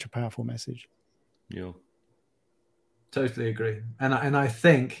have such a powerful message. Yeah, totally agree. And I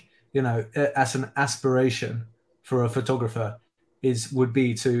think as an aspiration for a photographer would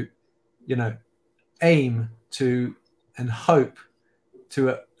be to aim to and hope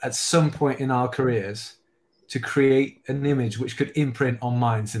to at some point in our careers to create an image which could imprint on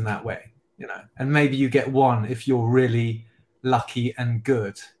minds in that way, and maybe you get one if you're really lucky and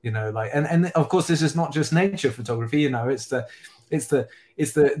good, and of course this is not just nature photography, it's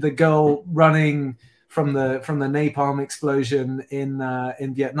the girl running from the napalm explosion in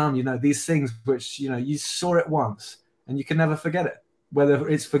Vietnam. You know, these things which, you know, you saw it once and you can never forget it, whether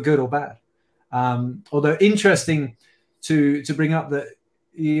it's for good or bad. Although interesting to bring up that,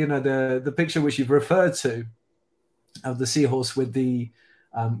 you know, the picture which you've referred to of the seahorse with the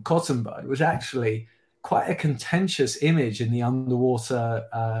cotton bud was actually quite a contentious image in the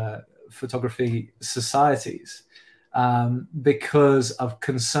underwater photography societies, because of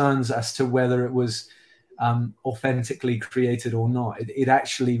concerns as to whether it was authentically created or not. It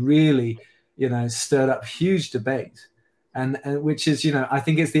actually really, you know, stirred up huge debate, and which is, you know, I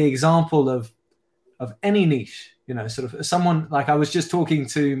think it's the example of any niche, you know, sort of someone like, I was just talking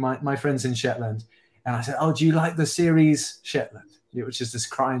to my friends in Shetland, and I said, oh, do you like the series Shetland, which is this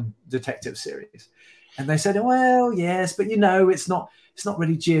crime detective series? And they said, well, yes, but, you know, it's not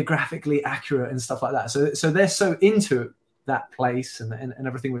really geographically accurate and stuff like that. So they're so into that place and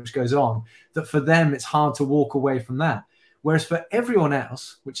everything which goes on that for them it's hard to walk away from that. Whereas for everyone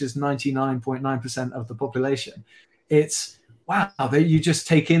else, which is 99.9% of the population, it's, wow, you just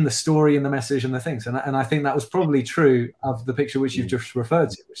take in the story and the message and the things. And I think that was probably true of the picture which you've just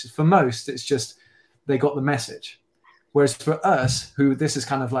referred to, which is, for most, it's just they got the message. Whereas for us, who this is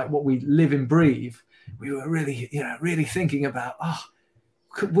kind of like what we live and breathe, we were really, you know, really thinking about,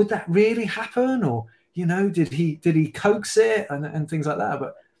 would that really happen? Or, you know, did he coax it and things like that?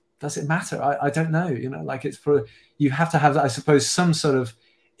 But does it matter? I don't know. You know, like, it's for, you have to have, I suppose, some sort of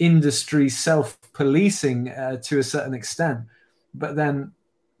industry self-policing to a certain extent. But then,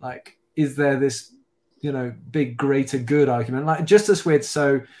 like, is there this, you know, big greater good argument? Like, just as weird.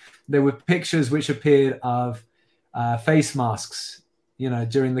 So there were pictures which appeared of face masks, you know,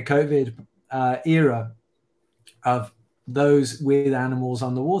 during the COVID era, of those with animals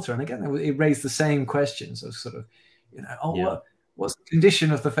underwater. And again, it raised the same questions of sort of, you know, what's the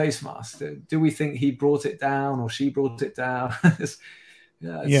condition of the face mask? Do we think he brought it down or she brought it down? Is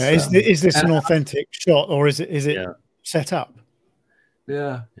this an authentic shot, or is it set up?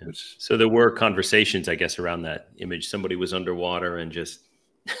 Yeah. So there were conversations, I guess, around that image. Somebody was underwater and just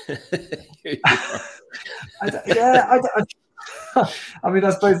I mean, I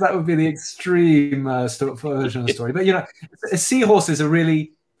suppose that would be the extreme version of the story. But, you know, seahorses,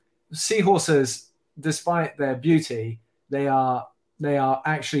 despite their beauty, they are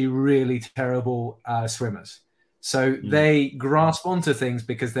actually really terrible swimmers. So they grasp onto things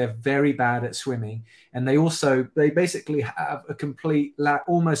because they're very bad at swimming. And they basically have a complete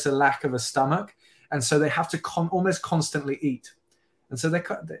almost a lack of a stomach. And so they have to almost constantly eat. And so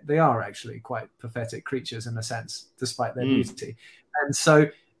they are actually quite pathetic creatures in a sense, despite their beauty. And so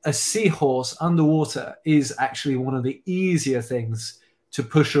a seahorse underwater is actually one of the easier things to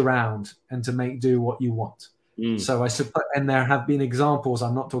push around and to make do what you want. So I suppose, and there have been examples,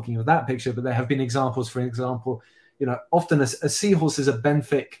 I'm not talking of that picture, but there have been examples, for example, you know, often a seahorse is a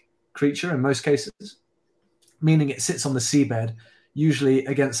benthic creature in most cases, meaning it sits on the seabed, usually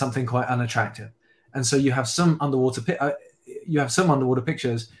against something quite unattractive. And so you have some underwater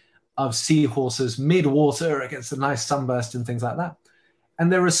pictures of seahorses mid-water against a nice sunburst and things like that.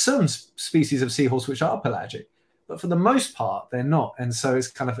 And there are some species of seahorse which are pelagic, but for the most part, they're not. And so it's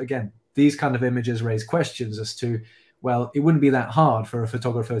kind of, again, these kind of images raise questions as to, well, it wouldn't be that hard for a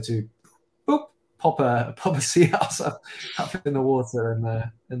photographer to pop a seahorse up in the water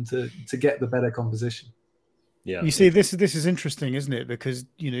and to get the better composition. Yeah. You see, this is interesting, isn't it? Because,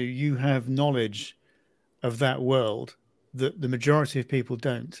 you know, you have knowledge of that world that the majority of people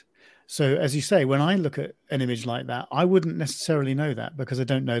don't. So as you say, when I look at an image like that, I wouldn't necessarily know that because I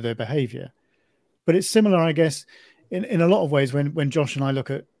don't know their behavior. But it's similar, I guess, in a lot of ways when Josh and I look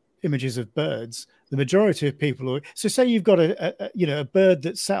at images of birds, the majority of people so say you've got a bird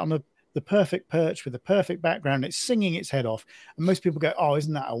that's sat on the perfect perch with the perfect background, it's singing its head off, and most people go, oh,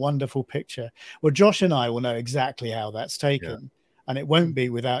 isn't that a wonderful picture? Well, Josh and I will know exactly how that's taken. Yeah. And it won't be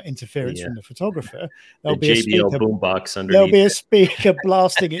without interference from the photographer. There'll be JBL boombox underneath. There'll be a speaker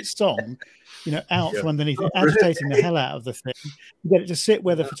blasting its song, you know, out from underneath it, agitating the hell out of the thing. You get it to sit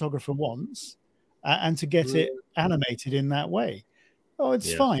where the photographer wants, and to get it animated in that way. Oh,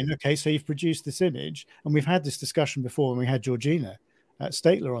 it's fine. Okay, so you've produced this image, and we've had this discussion before when we had Georgina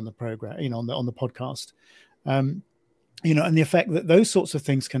Statler on the program, you know, on the podcast, you know, and the effect that those sorts of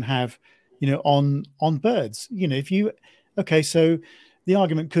things can have, you know, on birds. You know, so the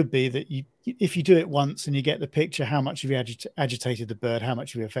argument could be that if you do it once and you get the picture, how much have you agitated the bird? How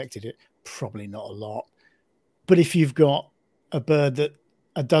much have you affected it? Probably not a lot. But if you've got a bird that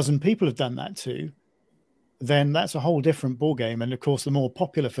a dozen people have done that to, then that's a whole different ballgame. And of course, the more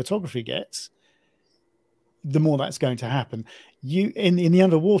popular photography gets, the more that's going to happen. you in the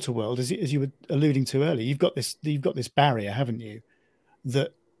underwater world, as you were alluding to earlier, you've got this barrier, haven't you,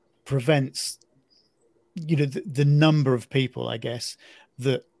 that prevents the number of people, I guess,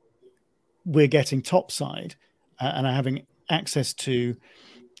 that we're getting topside and are having access to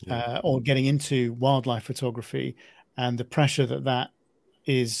or getting into wildlife photography, and the pressure that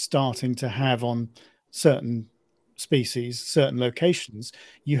is starting to have on certain species, certain locations.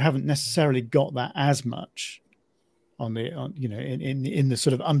 You haven't necessarily got that as much on in the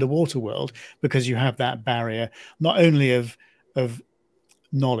sort of underwater world, because you have that barrier not only of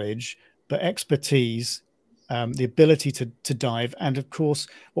knowledge but expertise, the ability to dive, and of course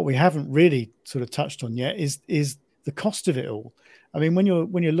what we haven't really sort of touched on yet is the cost of it all. I mean, when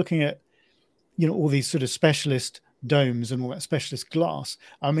you're looking at all these sort of specialist domes and all that specialist glass,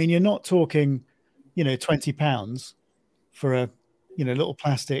 I mean, you're not talking £20 for a little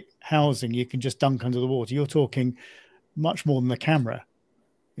plastic housing you can just dunk under the water. You're talking much more than the camera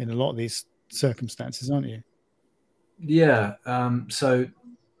in a lot of these circumstances, aren't you? Yeah. So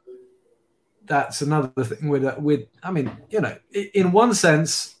that's another thing with I mean, in one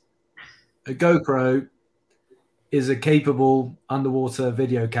sense, a GoPro is a capable underwater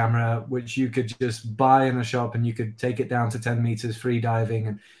video camera which you could just buy in a shop, and you could take it down to 10 meters free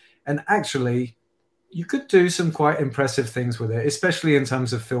diving, and actually you could do some quite impressive things with it, especially in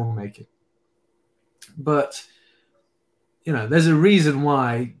terms of filmmaking. But there's a reason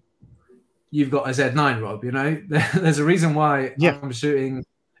why you've got a Z9, Rob. There's a reason why I'm shooting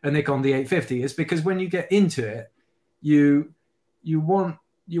a Nikon D850. It's because when you get into it, you want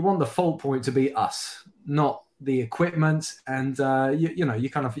the fault point to be us, not the equipment. And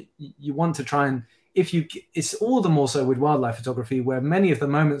you want to try and, it's all the more so with wildlife photography, where many of the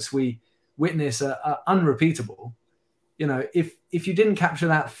moments we witness are unrepeatable. If you didn't capture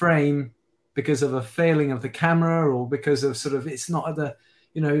that frame because of a failing of the camera, or because of sort of it's not at the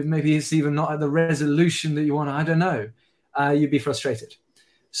maybe it's even not at the resolution that you want, I don't know, you'd be frustrated.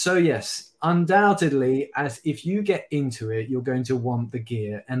 So yes, undoubtedly, as if you get into it, you're going to want the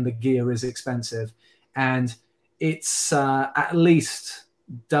gear, and the gear is expensive, and it's at least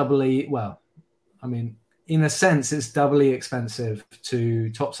doubly, well, I mean, in a sense, it's doubly expensive to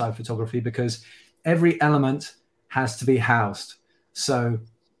topside photography, because every element has to be housed. So,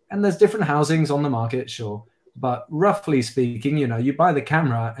 and there's different housings on the market, sure, but roughly speaking, you buy the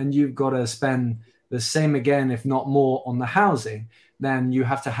camera and you've got to spend the same again, if not more, on the housing. Then you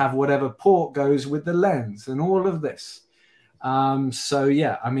have to have whatever port goes with the lens and all of this. So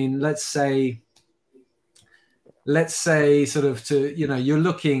yeah, I mean, let's say sort of you're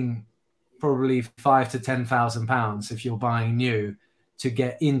looking probably £5,000 to £10,000 if you're buying new to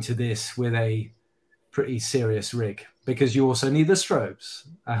get into this with a pretty serious rig, because you also need the strobes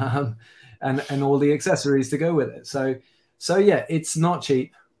and all the accessories to go with it. So yeah, it's not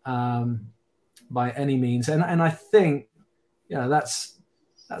cheap by any means, and I think that's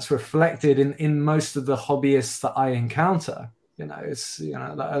reflected in most of the hobbyists that I encounter. It's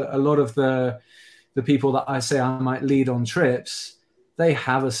a lot of the people that I say I might lead on trips, they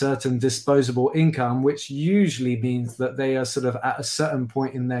have a certain disposable income, which usually means that they are sort of at a certain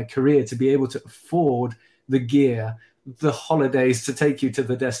point in their career to be able to afford the gear, the holidays to take you to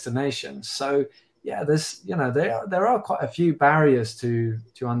the destination. So yeah, there's there are quite a few barriers to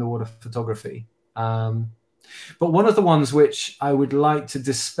underwater photography. But one of the ones which I would like to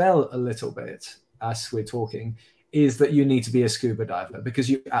dispel a little bit as we're talking is that you need to be a scuba diver, because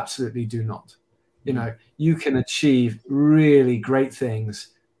you absolutely do not. You can achieve really great things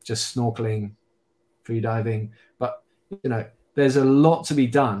just snorkeling, free diving, but there's a lot to be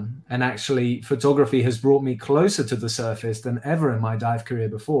done. And actually, photography has brought me closer to the surface than ever in my dive career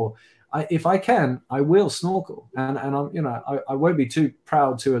before. If I can, I will snorkel, and I'm I won't be too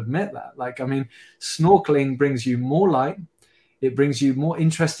proud to admit that. Like, I mean, snorkeling brings you more light. It brings you more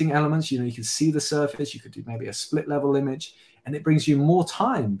interesting elements. You can see the surface. You could do maybe a split level image, and it brings you more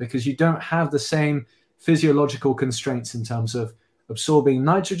time, because you don't have the same physiological constraints in terms of absorbing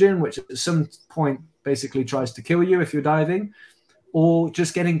nitrogen, which at some point basically tries to kill you if you're diving, or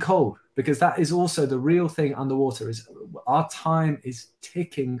just getting cold, because that is also the real thing underwater. Is our time is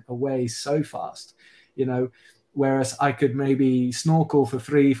ticking away so fast, whereas I could maybe snorkel for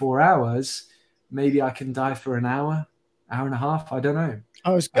 3-4 hours, maybe I can dive for an hour and a half. I don't know.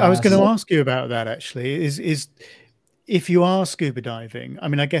 I was going to ask you about that, actually. Is if you are scuba diving, I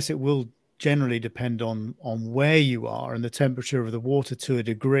mean, I guess it will generally depend on where you are and the temperature of the water to a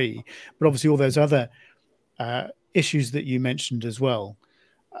degree, but obviously all those other issues that you mentioned as well.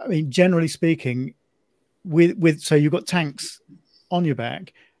 I mean, generally speaking, so you've got tanks on your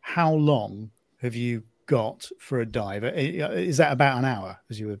back. How long have you got for a dive? Is that about an hour,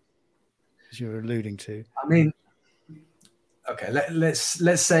 as you were alluding to? I mean, okay,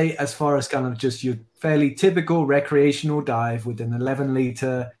 let's say as far as kind of just your fairly typical recreational dive with an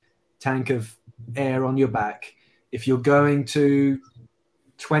 11-liter tank of air on your back. If you're going to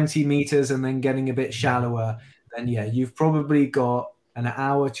 20 meters and then getting a bit shallower, then yeah, you've probably got an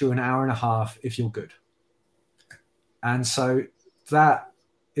hour to an hour and a half if you're good. And so that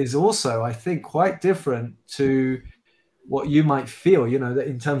is also, I think, quite different to what you might feel, that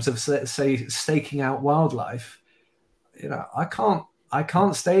in terms of, say, staking out wildlife, I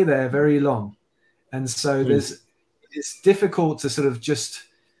can't stay there very long. And so it's difficult to sort of just,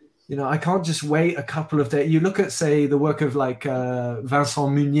 I can't just wait a couple of days. You look at, say, the work of like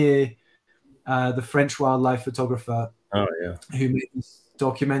Vincent Munier, the French wildlife photographer, who made this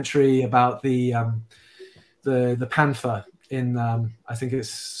documentary about the panther in I think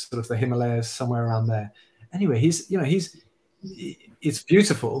it's sort of the Himalayas, somewhere around there. Anyway, it's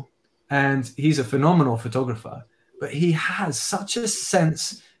beautiful, and he's a phenomenal photographer, but he has such a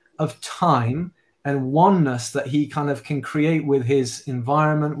sense of time and oneness that he kind of can create with his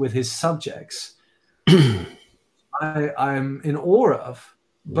environment, with his subjects. I'm in awe of,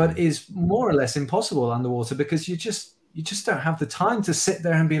 but is more or less impossible underwater, because you just don't have the time to sit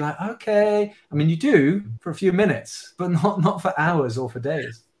there and be like, okay. I mean, you do for a few minutes, but not for hours or for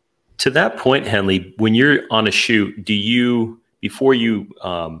days. To that point, Henley, when you're on a shoot, before you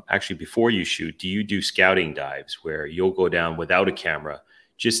shoot, do you do scouting dives where you'll go down without a camera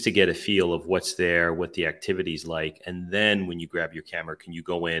just to get a feel of what's there, what the activity's like? And then when you grab your camera, can you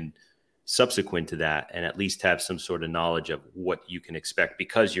go in subsequent to that and at least have some sort of knowledge of what you can expect,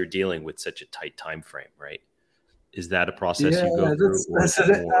 because you're dealing with such a tight time frame, right? Is that a process you go through, or is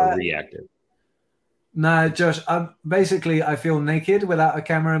it more reactive? No, Josh, I feel naked without a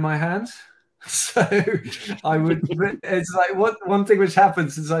camera in my hands. So it's like one thing which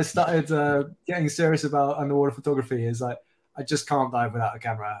happened since I started getting serious about underwater photography is like, I just can't dive without a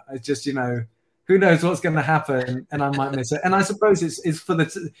camera. It's just, who knows what's going to happen, and I might miss it. And I suppose it's for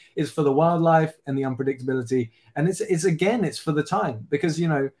the wildlife and the unpredictability. And it's for the time, because,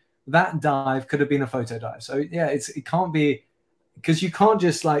 that dive could have been a photo dive. So yeah, it can't be, because you can't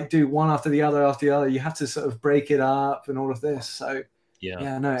just like do one after the other. You have to sort of break it up and all of this. So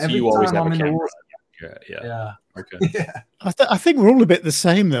no. So every time I'm in the water, yeah. Okay. Yeah. I think we're all a bit the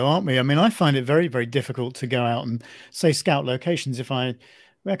same, though, aren't we? I mean, I find it very, very difficult to go out and, say, scout locations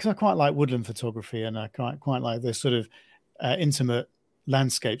because I quite like woodland photography, and I quite like this sort of intimate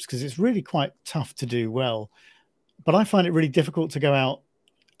landscapes, because it's really quite tough to do well. But I find it really difficult to go out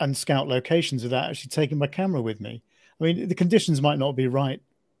and scout locations without actually taking my camera with me. I mean, the conditions might not be right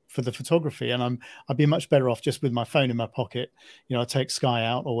for the photography, and I'd be much better off just with my phone in my pocket. I take Sky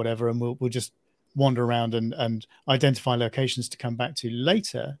out or whatever, and we'll just wander around and identify locations to come back to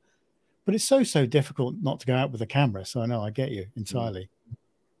later. But it's so difficult not to go out with a camera. So I know, I get you entirely.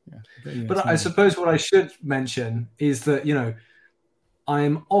 Yeah, but I suppose what I should mention is that,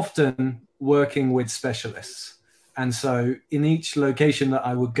 I'm often working with specialists. And so in each location that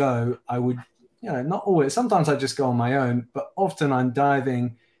I would go, I would, not always, sometimes I just go on my own, but often I'm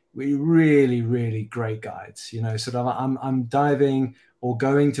diving with really, really great guides, sort of I'm diving or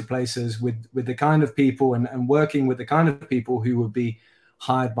going to places with the kind of people and working with the kind of people who would be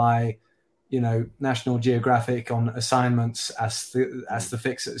hired by, National Geographic on assignments as the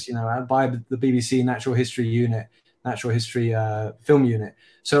fixers, by the BBC Natural History Film Unit.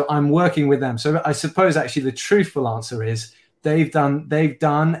 So I'm working with them. So I suppose actually the truthful answer is they've done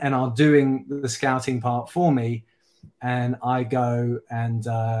and are doing the scouting part for me, and I go and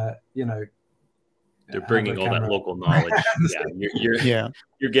they're bringing all that local knowledge.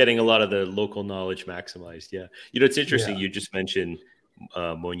 You're getting a lot of the local knowledge maximized. Yeah, it's interesting. You just mentioned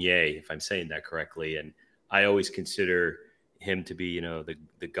Monnier, if I'm saying that correctly, and I always consider him to be,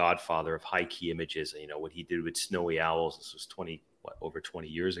 the godfather of high key images. What he did with snowy owls. This was over 20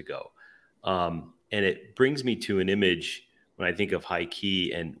 years ago, and it brings me to an image when I think of high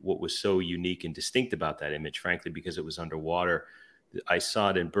key and what was so unique and distinct about that image, frankly, because it was underwater. I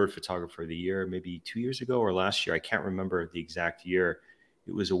saw it in Bird Photographer of the Year, maybe 2 years ago or last year. I can't remember the exact year.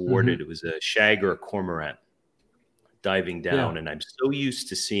 It was awarded. Mm-hmm. It was a shag or a cormorant diving down. And I'm so used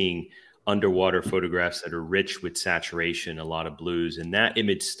to seeing underwater photographs that are rich with saturation, a lot of blues. And that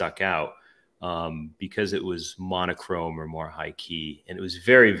image stuck out because it was monochrome or more high key. And it was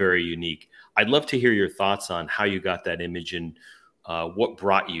very, very unique. I'd love to hear your thoughts on how you got that image and what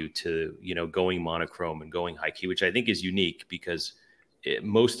brought you to, going monochrome and going high key, which I think is unique because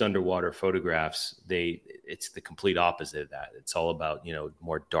most underwater photographs, it's the complete opposite of that. It's all about,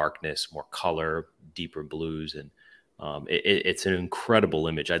 more darkness, more color, deeper blues, and it's an incredible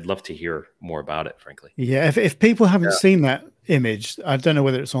image. I'd love to hear more about it, frankly. Yeah, if people haven't seen that image, I don't know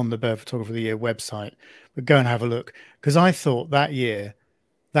whether it's on the Bird Photographer of the Year website, but go and have a look, because I thought that year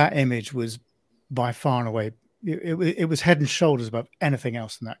that image was by far and away, it was head and shoulders above anything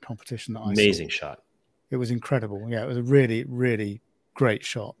else in that competition that I saw. Amazing shot. It was incredible. Yeah, it was a really, really great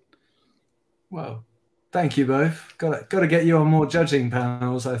shot. Well, thank you both. Got to get you on more judging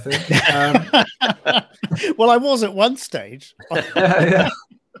panels, I think. Well, I was at one stage. Yeah.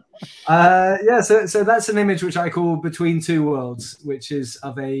 So that's an image which I call Between Two Worlds, which is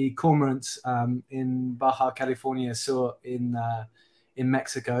of a cormorant in Baja California Sur in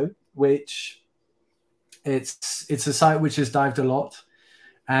Mexico, which it's a site which has dived a lot,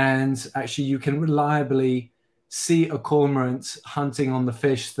 and actually you can reliably see a cormorant hunting on the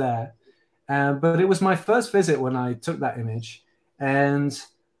fish there. But it was my first visit when I took that image, and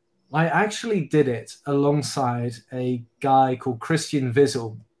I actually did it alongside a guy called Christian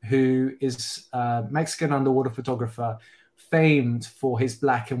Wiesel, who is a Mexican underwater photographer, famed for his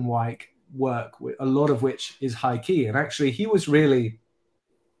black and white work, a lot of which is high key. And actually, he was really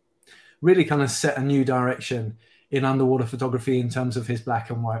kind of set a new direction in underwater photography in terms of his black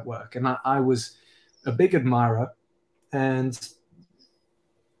and white work. And I was a big admirer. And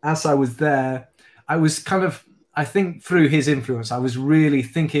as I was there, I was kind of, I think through his influence, I was really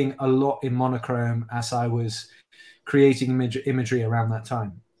thinking a lot in monochrome as I was creating imagery around that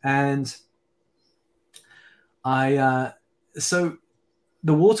time. And so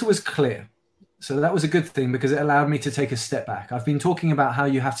the water was clear. So that was a good thing because it allowed me to take a step back. I've been talking about how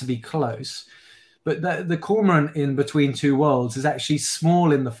you have to be close, but the cormorant in Between Two Worlds is actually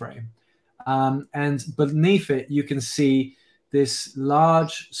small in the frame. And beneath it, you can see this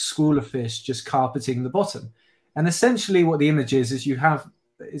large school of fish just carpeting the bottom. And essentially what the image is you have,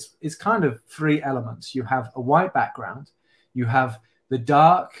 it's kind of three elements. You have a white background, you have the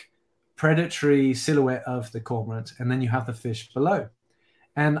dark predatory silhouette of the cormorant, and then you have the fish below.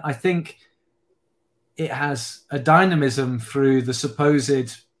 And I think it has a dynamism through the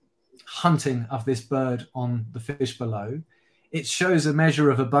supposed hunting of this bird on the fish below. It shows a measure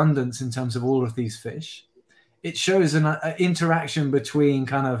of abundance in terms of all of these fish. It shows an interaction between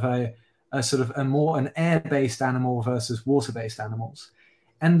kind of a sort of an air-based animal versus water-based animals.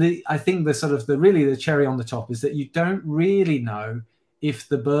 And I think the cherry on the top is that you don't really know if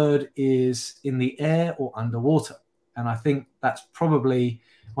the bird is in the air or underwater. And I think that's probably,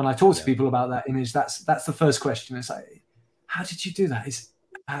 when I talk to people about that image, that's the first question. It's like, how did you do that?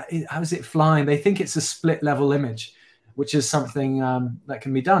 How is it flying? They think it's a split level image, which is something that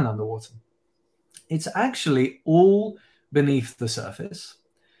can be done underwater. It's actually all beneath the surface,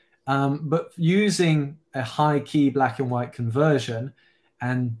 but using a high key black and white conversion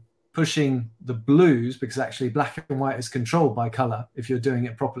and pushing the blues, because actually black and white is controlled by color if you're doing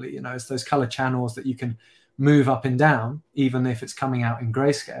it properly. It's those color channels that you can move up and down, even if it's coming out in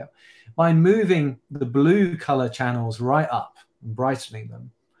grayscale. By moving the blue color channels right up and brightening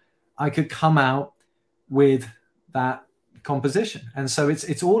them, I could come out with that composition. And so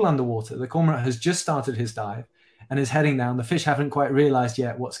it's all underwater. The cormorant has just started his dive and is heading down. The fish haven't quite realized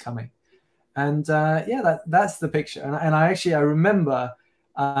yet what's coming. And that's the picture. And I remember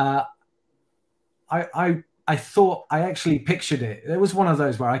I thought I actually pictured it. It was one of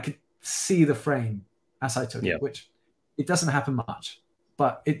those where I could see the frame as I took it, which it doesn't happen much,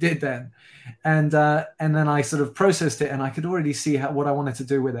 but it did then. And then I sort of processed it and I could already see what I wanted to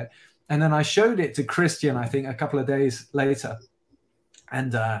do with it. And then I showed it to Christian, I think, a couple of days later.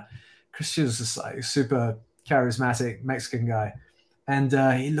 And Christian was just like a super charismatic Mexican guy. And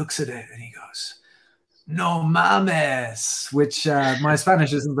he looks at it and he goes, "No mames," which my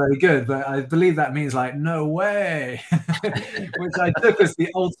Spanish isn't very good, but I believe that means like, "No way," which I took as the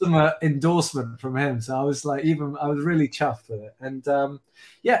ultimate endorsement from him. So I was like, I was really chuffed with it. And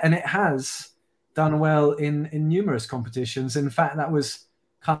and it has done well in numerous competitions. In fact, that was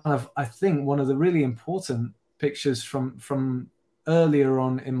kind of, I think, one of the really important pictures from earlier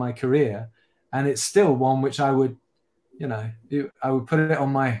on in my career. And it's still one which I would put it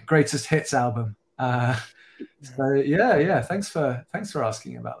on my greatest hits album. So thanks for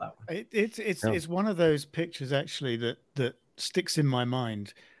asking about that one. It's one of those pictures actually that sticks in my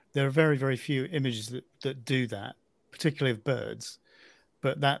mind. There are very, very few images that do that, particularly of birds,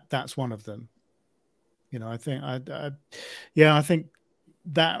 but that's one of them. I think I think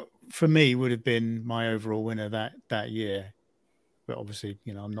that for me would have been my overall winner that year. but obviously,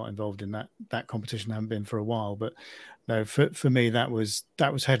 I'm not involved in that competition. I haven't been for a while, but no, for me, that was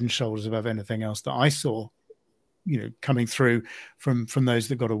head and shoulders above anything else that I saw, coming through from those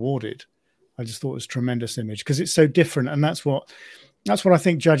that got awarded. I just thought it was a tremendous image because it's so different, and that's what I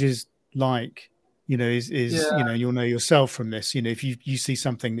think judges like. You'll know yourself from this. If you see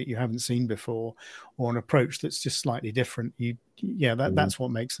something that you haven't seen before, or an approach that's just slightly different, that's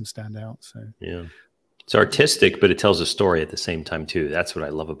what makes them stand out. So yeah, it's artistic, but it tells a story at the same time too. That's what I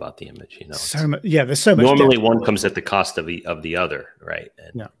love about the image. So much. Yeah, there's so much. Normally, one comes at the cost of the other, right?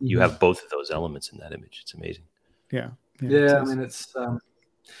 And you have both of those elements in that image. It's amazing. Yeah. I mean, it's.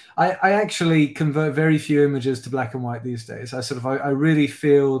 I actually convert very few images to black and white these days. I really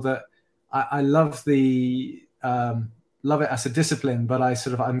feel that I love love it as a discipline, but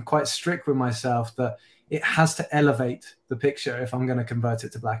I'm quite strict with myself that it has to elevate the picture if I'm going to convert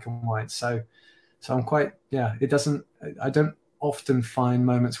it to black and white. So I'm quite, it doesn't, I don't often find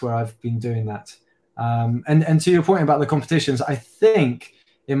moments where I've been doing that. And to your point about the competitions, I think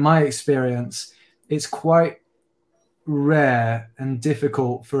in my experience, it's quite rare and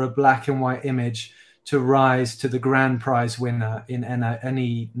difficult for a black and white image to rise to the grand prize winner in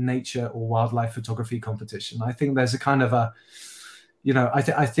any nature or wildlife photography competition. I think there's a kind of a,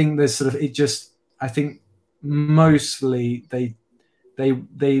 I think there's sort of, I think mostly they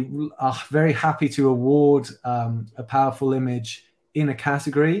are very happy to award a powerful image in a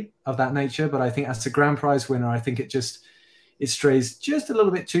category of that nature. But I think as a grand prize winner, I think it strays just a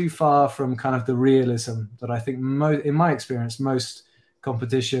little bit too far from kind of the realism that I think in my experience, most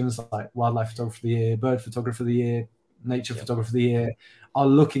competitions like Wildlife Photographer of the Year, Bird Photographer of the Year, Nature Photographer of the Year are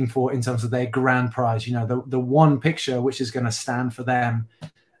looking for in terms of their grand prize, the one picture which is going to stand for them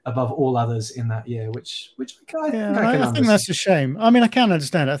above all others in that year, which I think that's a shame. I mean, I can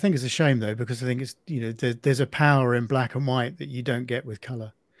understand it. I think it's a shame though, because I think it's, there's a power in black and white that you don't get with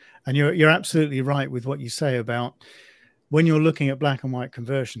color. And you're absolutely right with what you say about when you're looking at black and white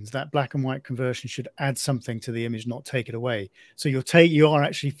conversions, that black and white conversion should add something to the image, not take it away. So you are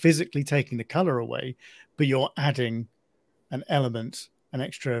actually physically taking the color away, but you're adding an element, an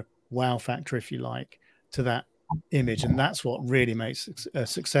extra wow factor, if you like, to that image. And that's what really makes a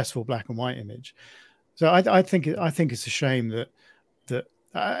successful black and white image. So I think it's a shame that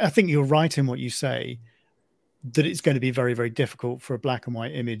I think you're right in what you say, that it's going to be very, very difficult for a black and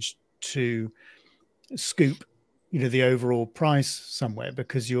white image to scoop the overall price somewhere,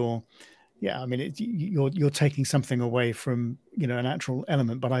 because you're taking something away from an actual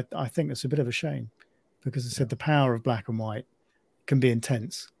element. But I think that's a bit of a shame, because I said the power of black and white can be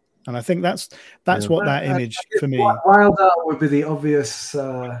intense, and I think that's what that image for me. Wild Art would be the obvious.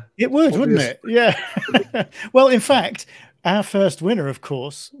 It would, wouldn't it? Yeah. Well, in fact, our first winner, of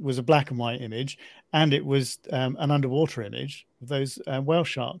course, was a black and white image, and it was an underwater image of those whale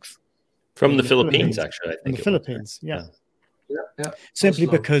sharks. From the Philippines, actually, I think. In the Philippines, yeah. Simply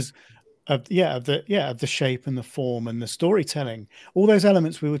because of the shape and the form and the storytelling. All those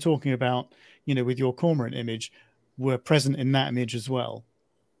elements we were talking about, with your cormorant image, were present in that image as well.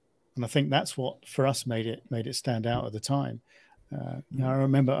 And I think that's what for us made it stand out at the time. I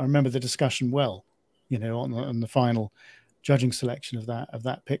remember the discussion well, on the final judging selection of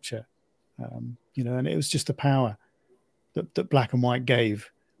that picture. And it was just the power that black and white gave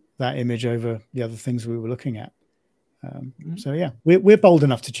that image over the other things we were looking at. So yeah, we're bold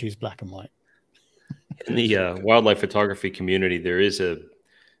enough to choose black and white. In the wildlife photography community, there is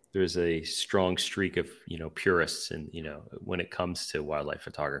a strong streak of purists, and when it comes to wildlife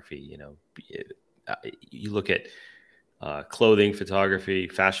photography, you look at clothing photography,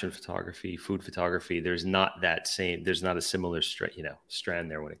 fashion photography, food photography. There's not a similar strand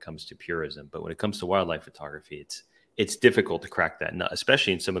there when it comes to purism. But when it comes to wildlife photography, it's difficult to crack that nut,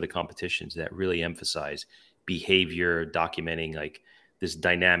 especially in some of the competitions that really emphasize behavior, documenting like this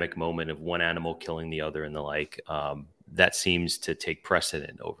dynamic moment of one animal killing the other and the like. That seems to take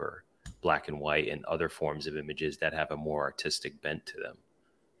precedent over black and white and other forms of images that have a more artistic bent to them.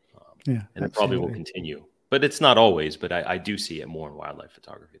 And it probably will continue, but it's not always. But I do see it more in wildlife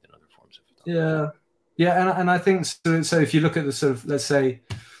photography than other forms of photography. Yeah, and I think so. If you look at the sort of, let's say,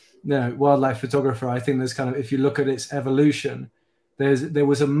 wildlife photographer, I think there's kind of, if you look at its evolution, there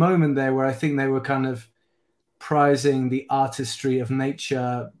was a moment there where I think they were kind of prizing the artistry of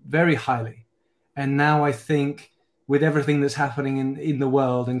nature very highly, and now I think with everything that's happening in the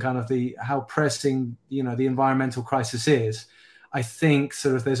world and kind of how pressing the environmental crisis is, I think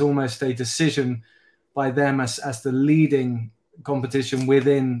sort of there's almost a decision by them as the leading competition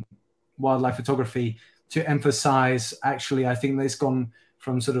within wildlife photography to emphasize. Actually, I think it's gone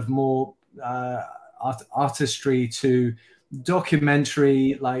from sort of more artistry to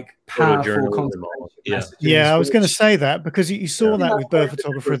documentary, like powerful Photojournalism, conservation yeah. messages. Yeah, I was going to which- say that because you saw Yeah. that with Bird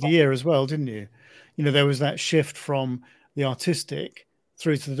Photographer of the Year as well, didn't you? You know, there was that shift from the artistic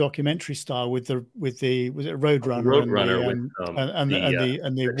through to the documentary style with the was it Roadrunner and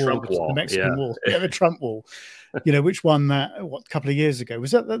the wall, Trump wall, the Mexican yeah. wall, yeah, the Trump wall. You know, which won that a couple of years ago?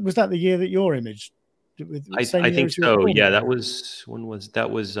 Was that the year that your image? I think so. Yeah, that was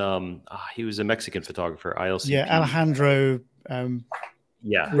he was a Mexican photographer, ILCP. Yeah, Alejandro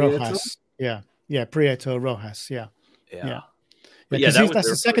Yeah. Rojas. Yeah, Prieto Rojas. Yeah. But because that's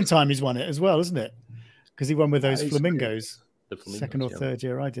the second time he's won it as well, isn't it? Because he won with those flamingos. The flamingos, second or third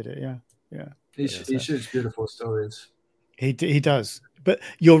year I did it. Yeah. He shoots beautiful stories. He does. But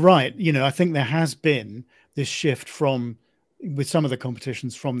you're right. You know, I think there has been this shift with some of the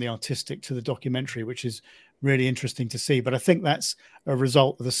competitions from the artistic to the documentary, which is really interesting to see. But I think that's a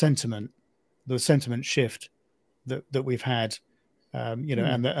result of the sentiment shift that we've had.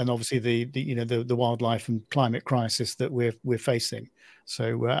 And obviously the wildlife and climate crisis that we're facing.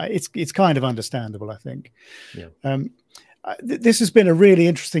 So it's kind of understandable, I think. Yeah. This has been a really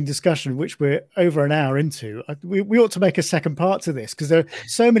interesting discussion, which we're over an hour into. We ought to make a second part to this because there are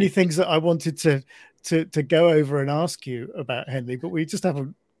so many things that I wanted to go over and ask you about, Henley, but we just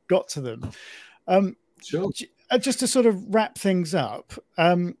haven't got to them. Sure. Just to sort of wrap things up,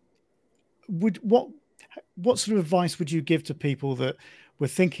 what sort of advice would you give to people that were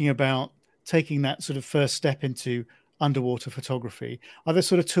thinking about taking that sort of first step into underwater photography? Are there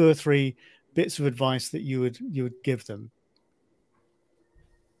sort of 2 or 3 bits of advice that you would give them?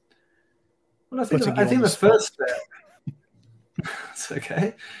 Well, I think the first step. It's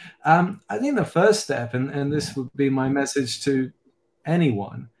okay. I think the first step, and this would be my message to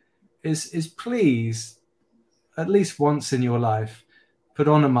anyone, is please, at least once in your life, put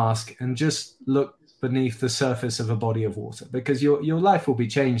on a mask and just look beneath the surface of a body of water, because your life will be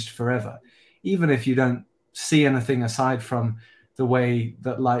changed forever, even if you don't see anything aside from the way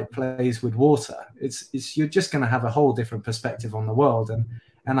that light plays with water. It's you're just going to have a whole different perspective on the world, and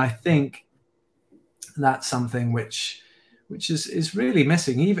I think that's something which is really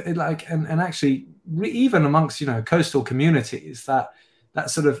missing, even actually even amongst coastal communities that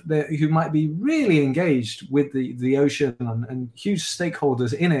sort of who might be really engaged with the ocean and huge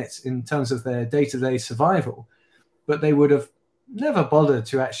stakeholders in it in terms of their day-to-day survival, but they would have never bothered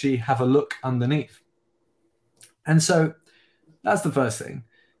to actually have a look underneath. And so that's the first thing.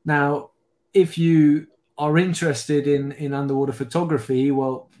 Now, if you are interested in underwater photography,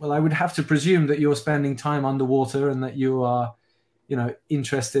 well, I would have to presume that you're spending time underwater and that you are,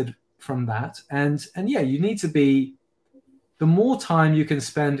 interested from that. And yeah, you need to be. The more time you can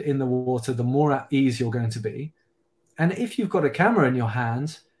spend in the water, the more at ease you're going to be. And if you've got a camera in your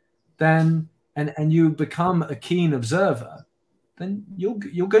hand, then and you become a keen observer, then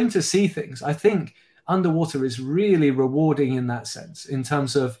you're going to see things. I think underwater is really rewarding in that sense, in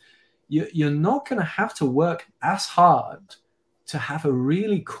terms of you're not going to have to work as hard to have a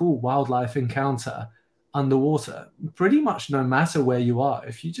really cool wildlife encounter underwater, pretty much no matter where you are.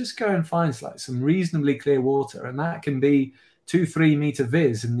 If you just go and find like some reasonably clear water, and that can be 2-3 meter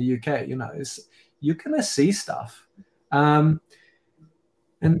viz in the UK, you're going to see stuff. And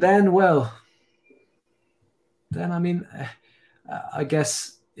then, I mean, I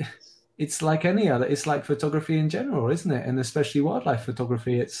guess it's like any other, it's like photography in general, isn't it? And especially wildlife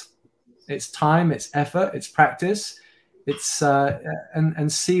photography, it's time, it's effort, it's practice, it's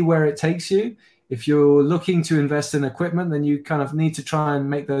and see where it takes you. If you're looking to invest in equipment, then you kind of need to try and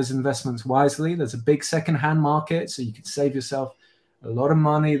make those investments wisely. There's a big secondhand market, so you can save yourself a lot of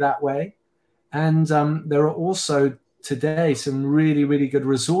money that way. And there are also today some really, really good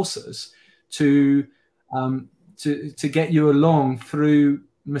resources to get you along through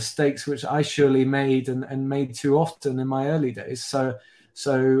mistakes which I surely made and made too often in my early days. So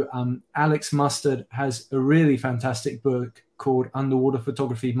Alex Mustard has a really fantastic book called Underwater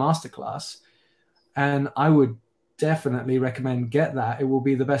Photography Masterclass. And I would definitely recommend get that. It will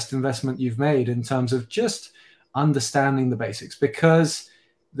be the best investment you've made in terms of just understanding the basics, because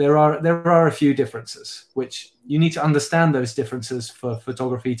there are a few differences which you need to understand, those differences for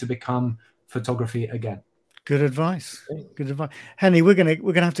photography to become photography again. Good advice. Good advice, Henley. We're gonna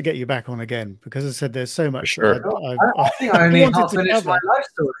have to get you back on again, because as I said, there's so much. Sure. I think I only half finished my life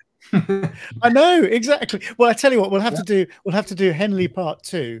story. I know, exactly. Well, I tell you what, we'll have to do Henley part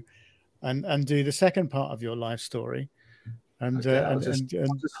 2. And do the second part of your life story, and I'll just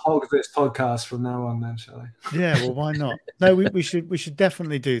hog this podcast from now on, then, shall I? Yeah, well, why not? No, we should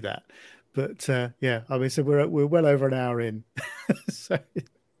definitely do that. But yeah, I mean, so we're well over an hour in. So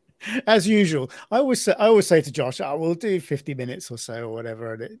As usual. I always say to Josh, "Oh, we'll do 50 minutes or so or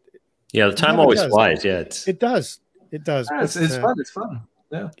whatever," and the time always flies. Yeah, it does. It does. Yeah, it's fun. It's fun.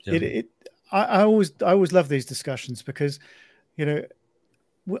 Yeah. I always love these discussions because,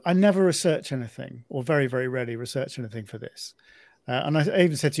 I never research anything, or very, very rarely research anything for this. And I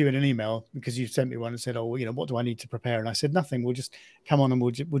even said to you in an email, because you sent me one and said, "Oh, what do I need to prepare?" And I said, "Nothing. We'll just come on and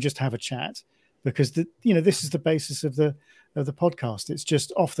we'll just have a chat, because this is the basis of the podcast. It's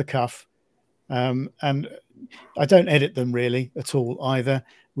just off the cuff, and I don't edit them really at all either.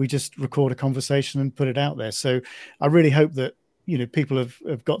 We just record a conversation and put it out there. So I really hope that people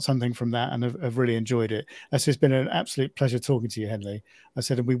have got something from that and have really enjoyed it. It's been an absolute pleasure talking to you, Henley. I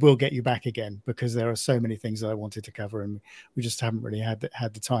said, and we will get you back again, because there are so many things that I wanted to cover and we just haven't really had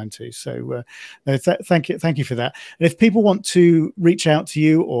the time to. So thank you for that. And if people want to reach out to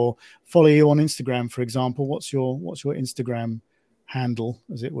you or follow you on Instagram, for example, what's your Instagram handle,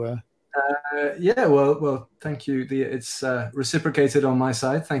 as it were? Well, thank you. It's reciprocated on my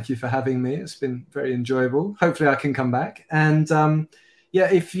side. Thank you for having me. It's been very enjoyable. Hopefully I can come back. And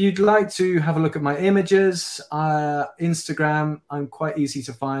if you'd like to have a look at my images, Instagram, I'm quite easy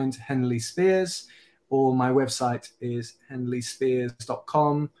to find, Henley Spiers, or my website is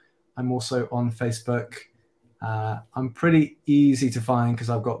henleyspiers.com. I'm also on Facebook. I'm pretty easy to find because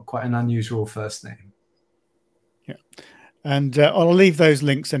I've got quite an unusual first name. Yeah. And I'll leave those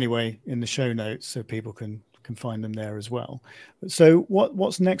links anyway in the show notes so people can find them there as well. So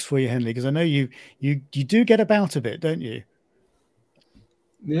what's next for you, Henley? Because I know you do get about a bit, don't you?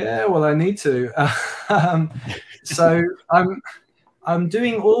 Yeah, well, I need to. So I'm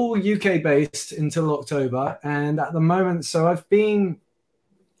doing all UK based until October, and at the moment, so I've been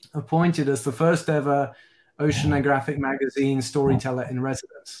appointed as the first ever Oceanographic magazine storyteller in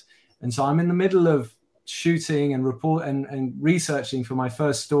residence, and so I'm in the middle of shooting and and researching for my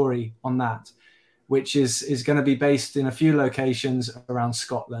first story on that, which is going to be based in a few locations around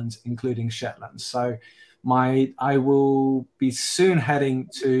Scotland, including Shetland. So I will be soon heading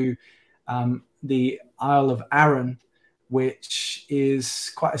to the Isle of Arran, which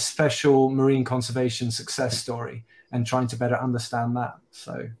is quite a special marine conservation success story, and trying to better understand that.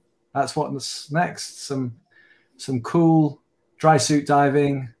 So that's what's next. Some cool dry suit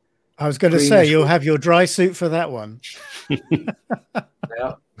diving. I was going to say, you'll have your dry suit for that one.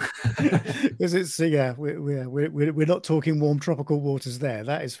 Yeah. Because we're not talking warm tropical waters there,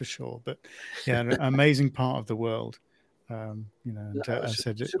 that is for sure. But yeah, an amazing part of the world. I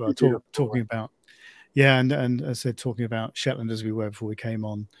said, talking about, and I said, talking about Shetland as we were before we came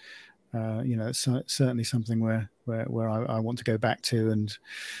on. It's certainly something where I want to go back to, and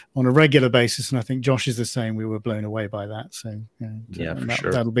on a regular basis. And I think Josh is the same. We were blown away by that. So for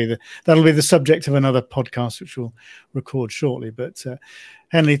sure. That'll be the subject of another podcast, which we'll record shortly. But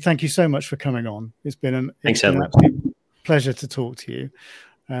Henley, thank you so much for coming on. It's been an absolute pleasure to talk to you.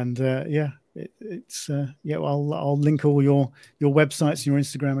 And I'll link all your websites and your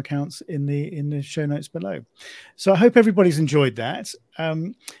Instagram accounts in the show notes below. So I hope everybody's enjoyed that.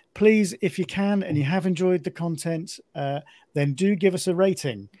 Please, if you can and you have enjoyed the content, then do give us a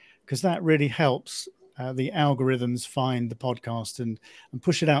rating, because that really helps the algorithms find the podcast and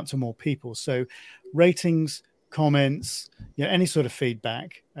push it out to more people. So ratings, comments, any sort of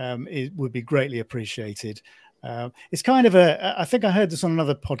feedback would be greatly appreciated. It's kind of I think I heard this on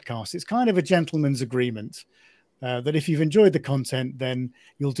another podcast. It's kind of a gentleman's agreement that if you've enjoyed the content, then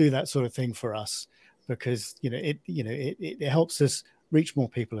you'll do that sort of thing for us, because it helps us reach more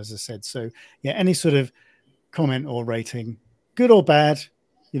people, as I said. So any sort of comment or rating, good or bad,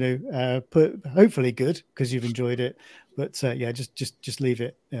 hopefully good because you've enjoyed it. But just leave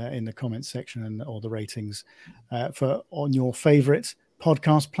it in the comments section or the ratings on your favorite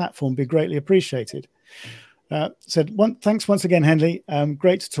podcast platform. Be greatly appreciated. Thanks once again, Henley.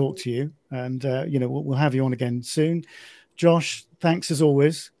 Great to talk to you, and we'll have you on again soon. Josh, thanks as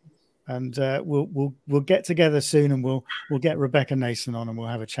always, and we'll get together soon, and we'll get Rebecca Nason on, and we'll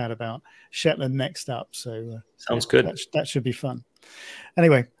have a chat about Shetland next up. So sounds good. That should be fun.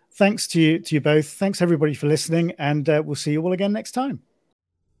 Anyway, thanks to you both. Thanks everybody for listening, and we'll see you all again next time.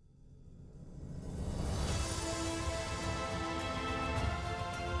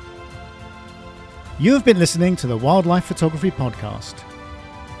 You have been listening to the Wildlife Photography Podcast.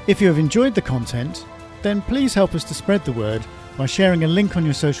 If you have enjoyed the content, then please help us to spread the word by sharing a link on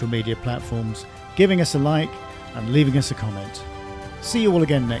your social media platforms, giving us a like, and leaving us a comment. See you all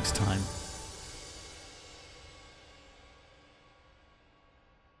again next time.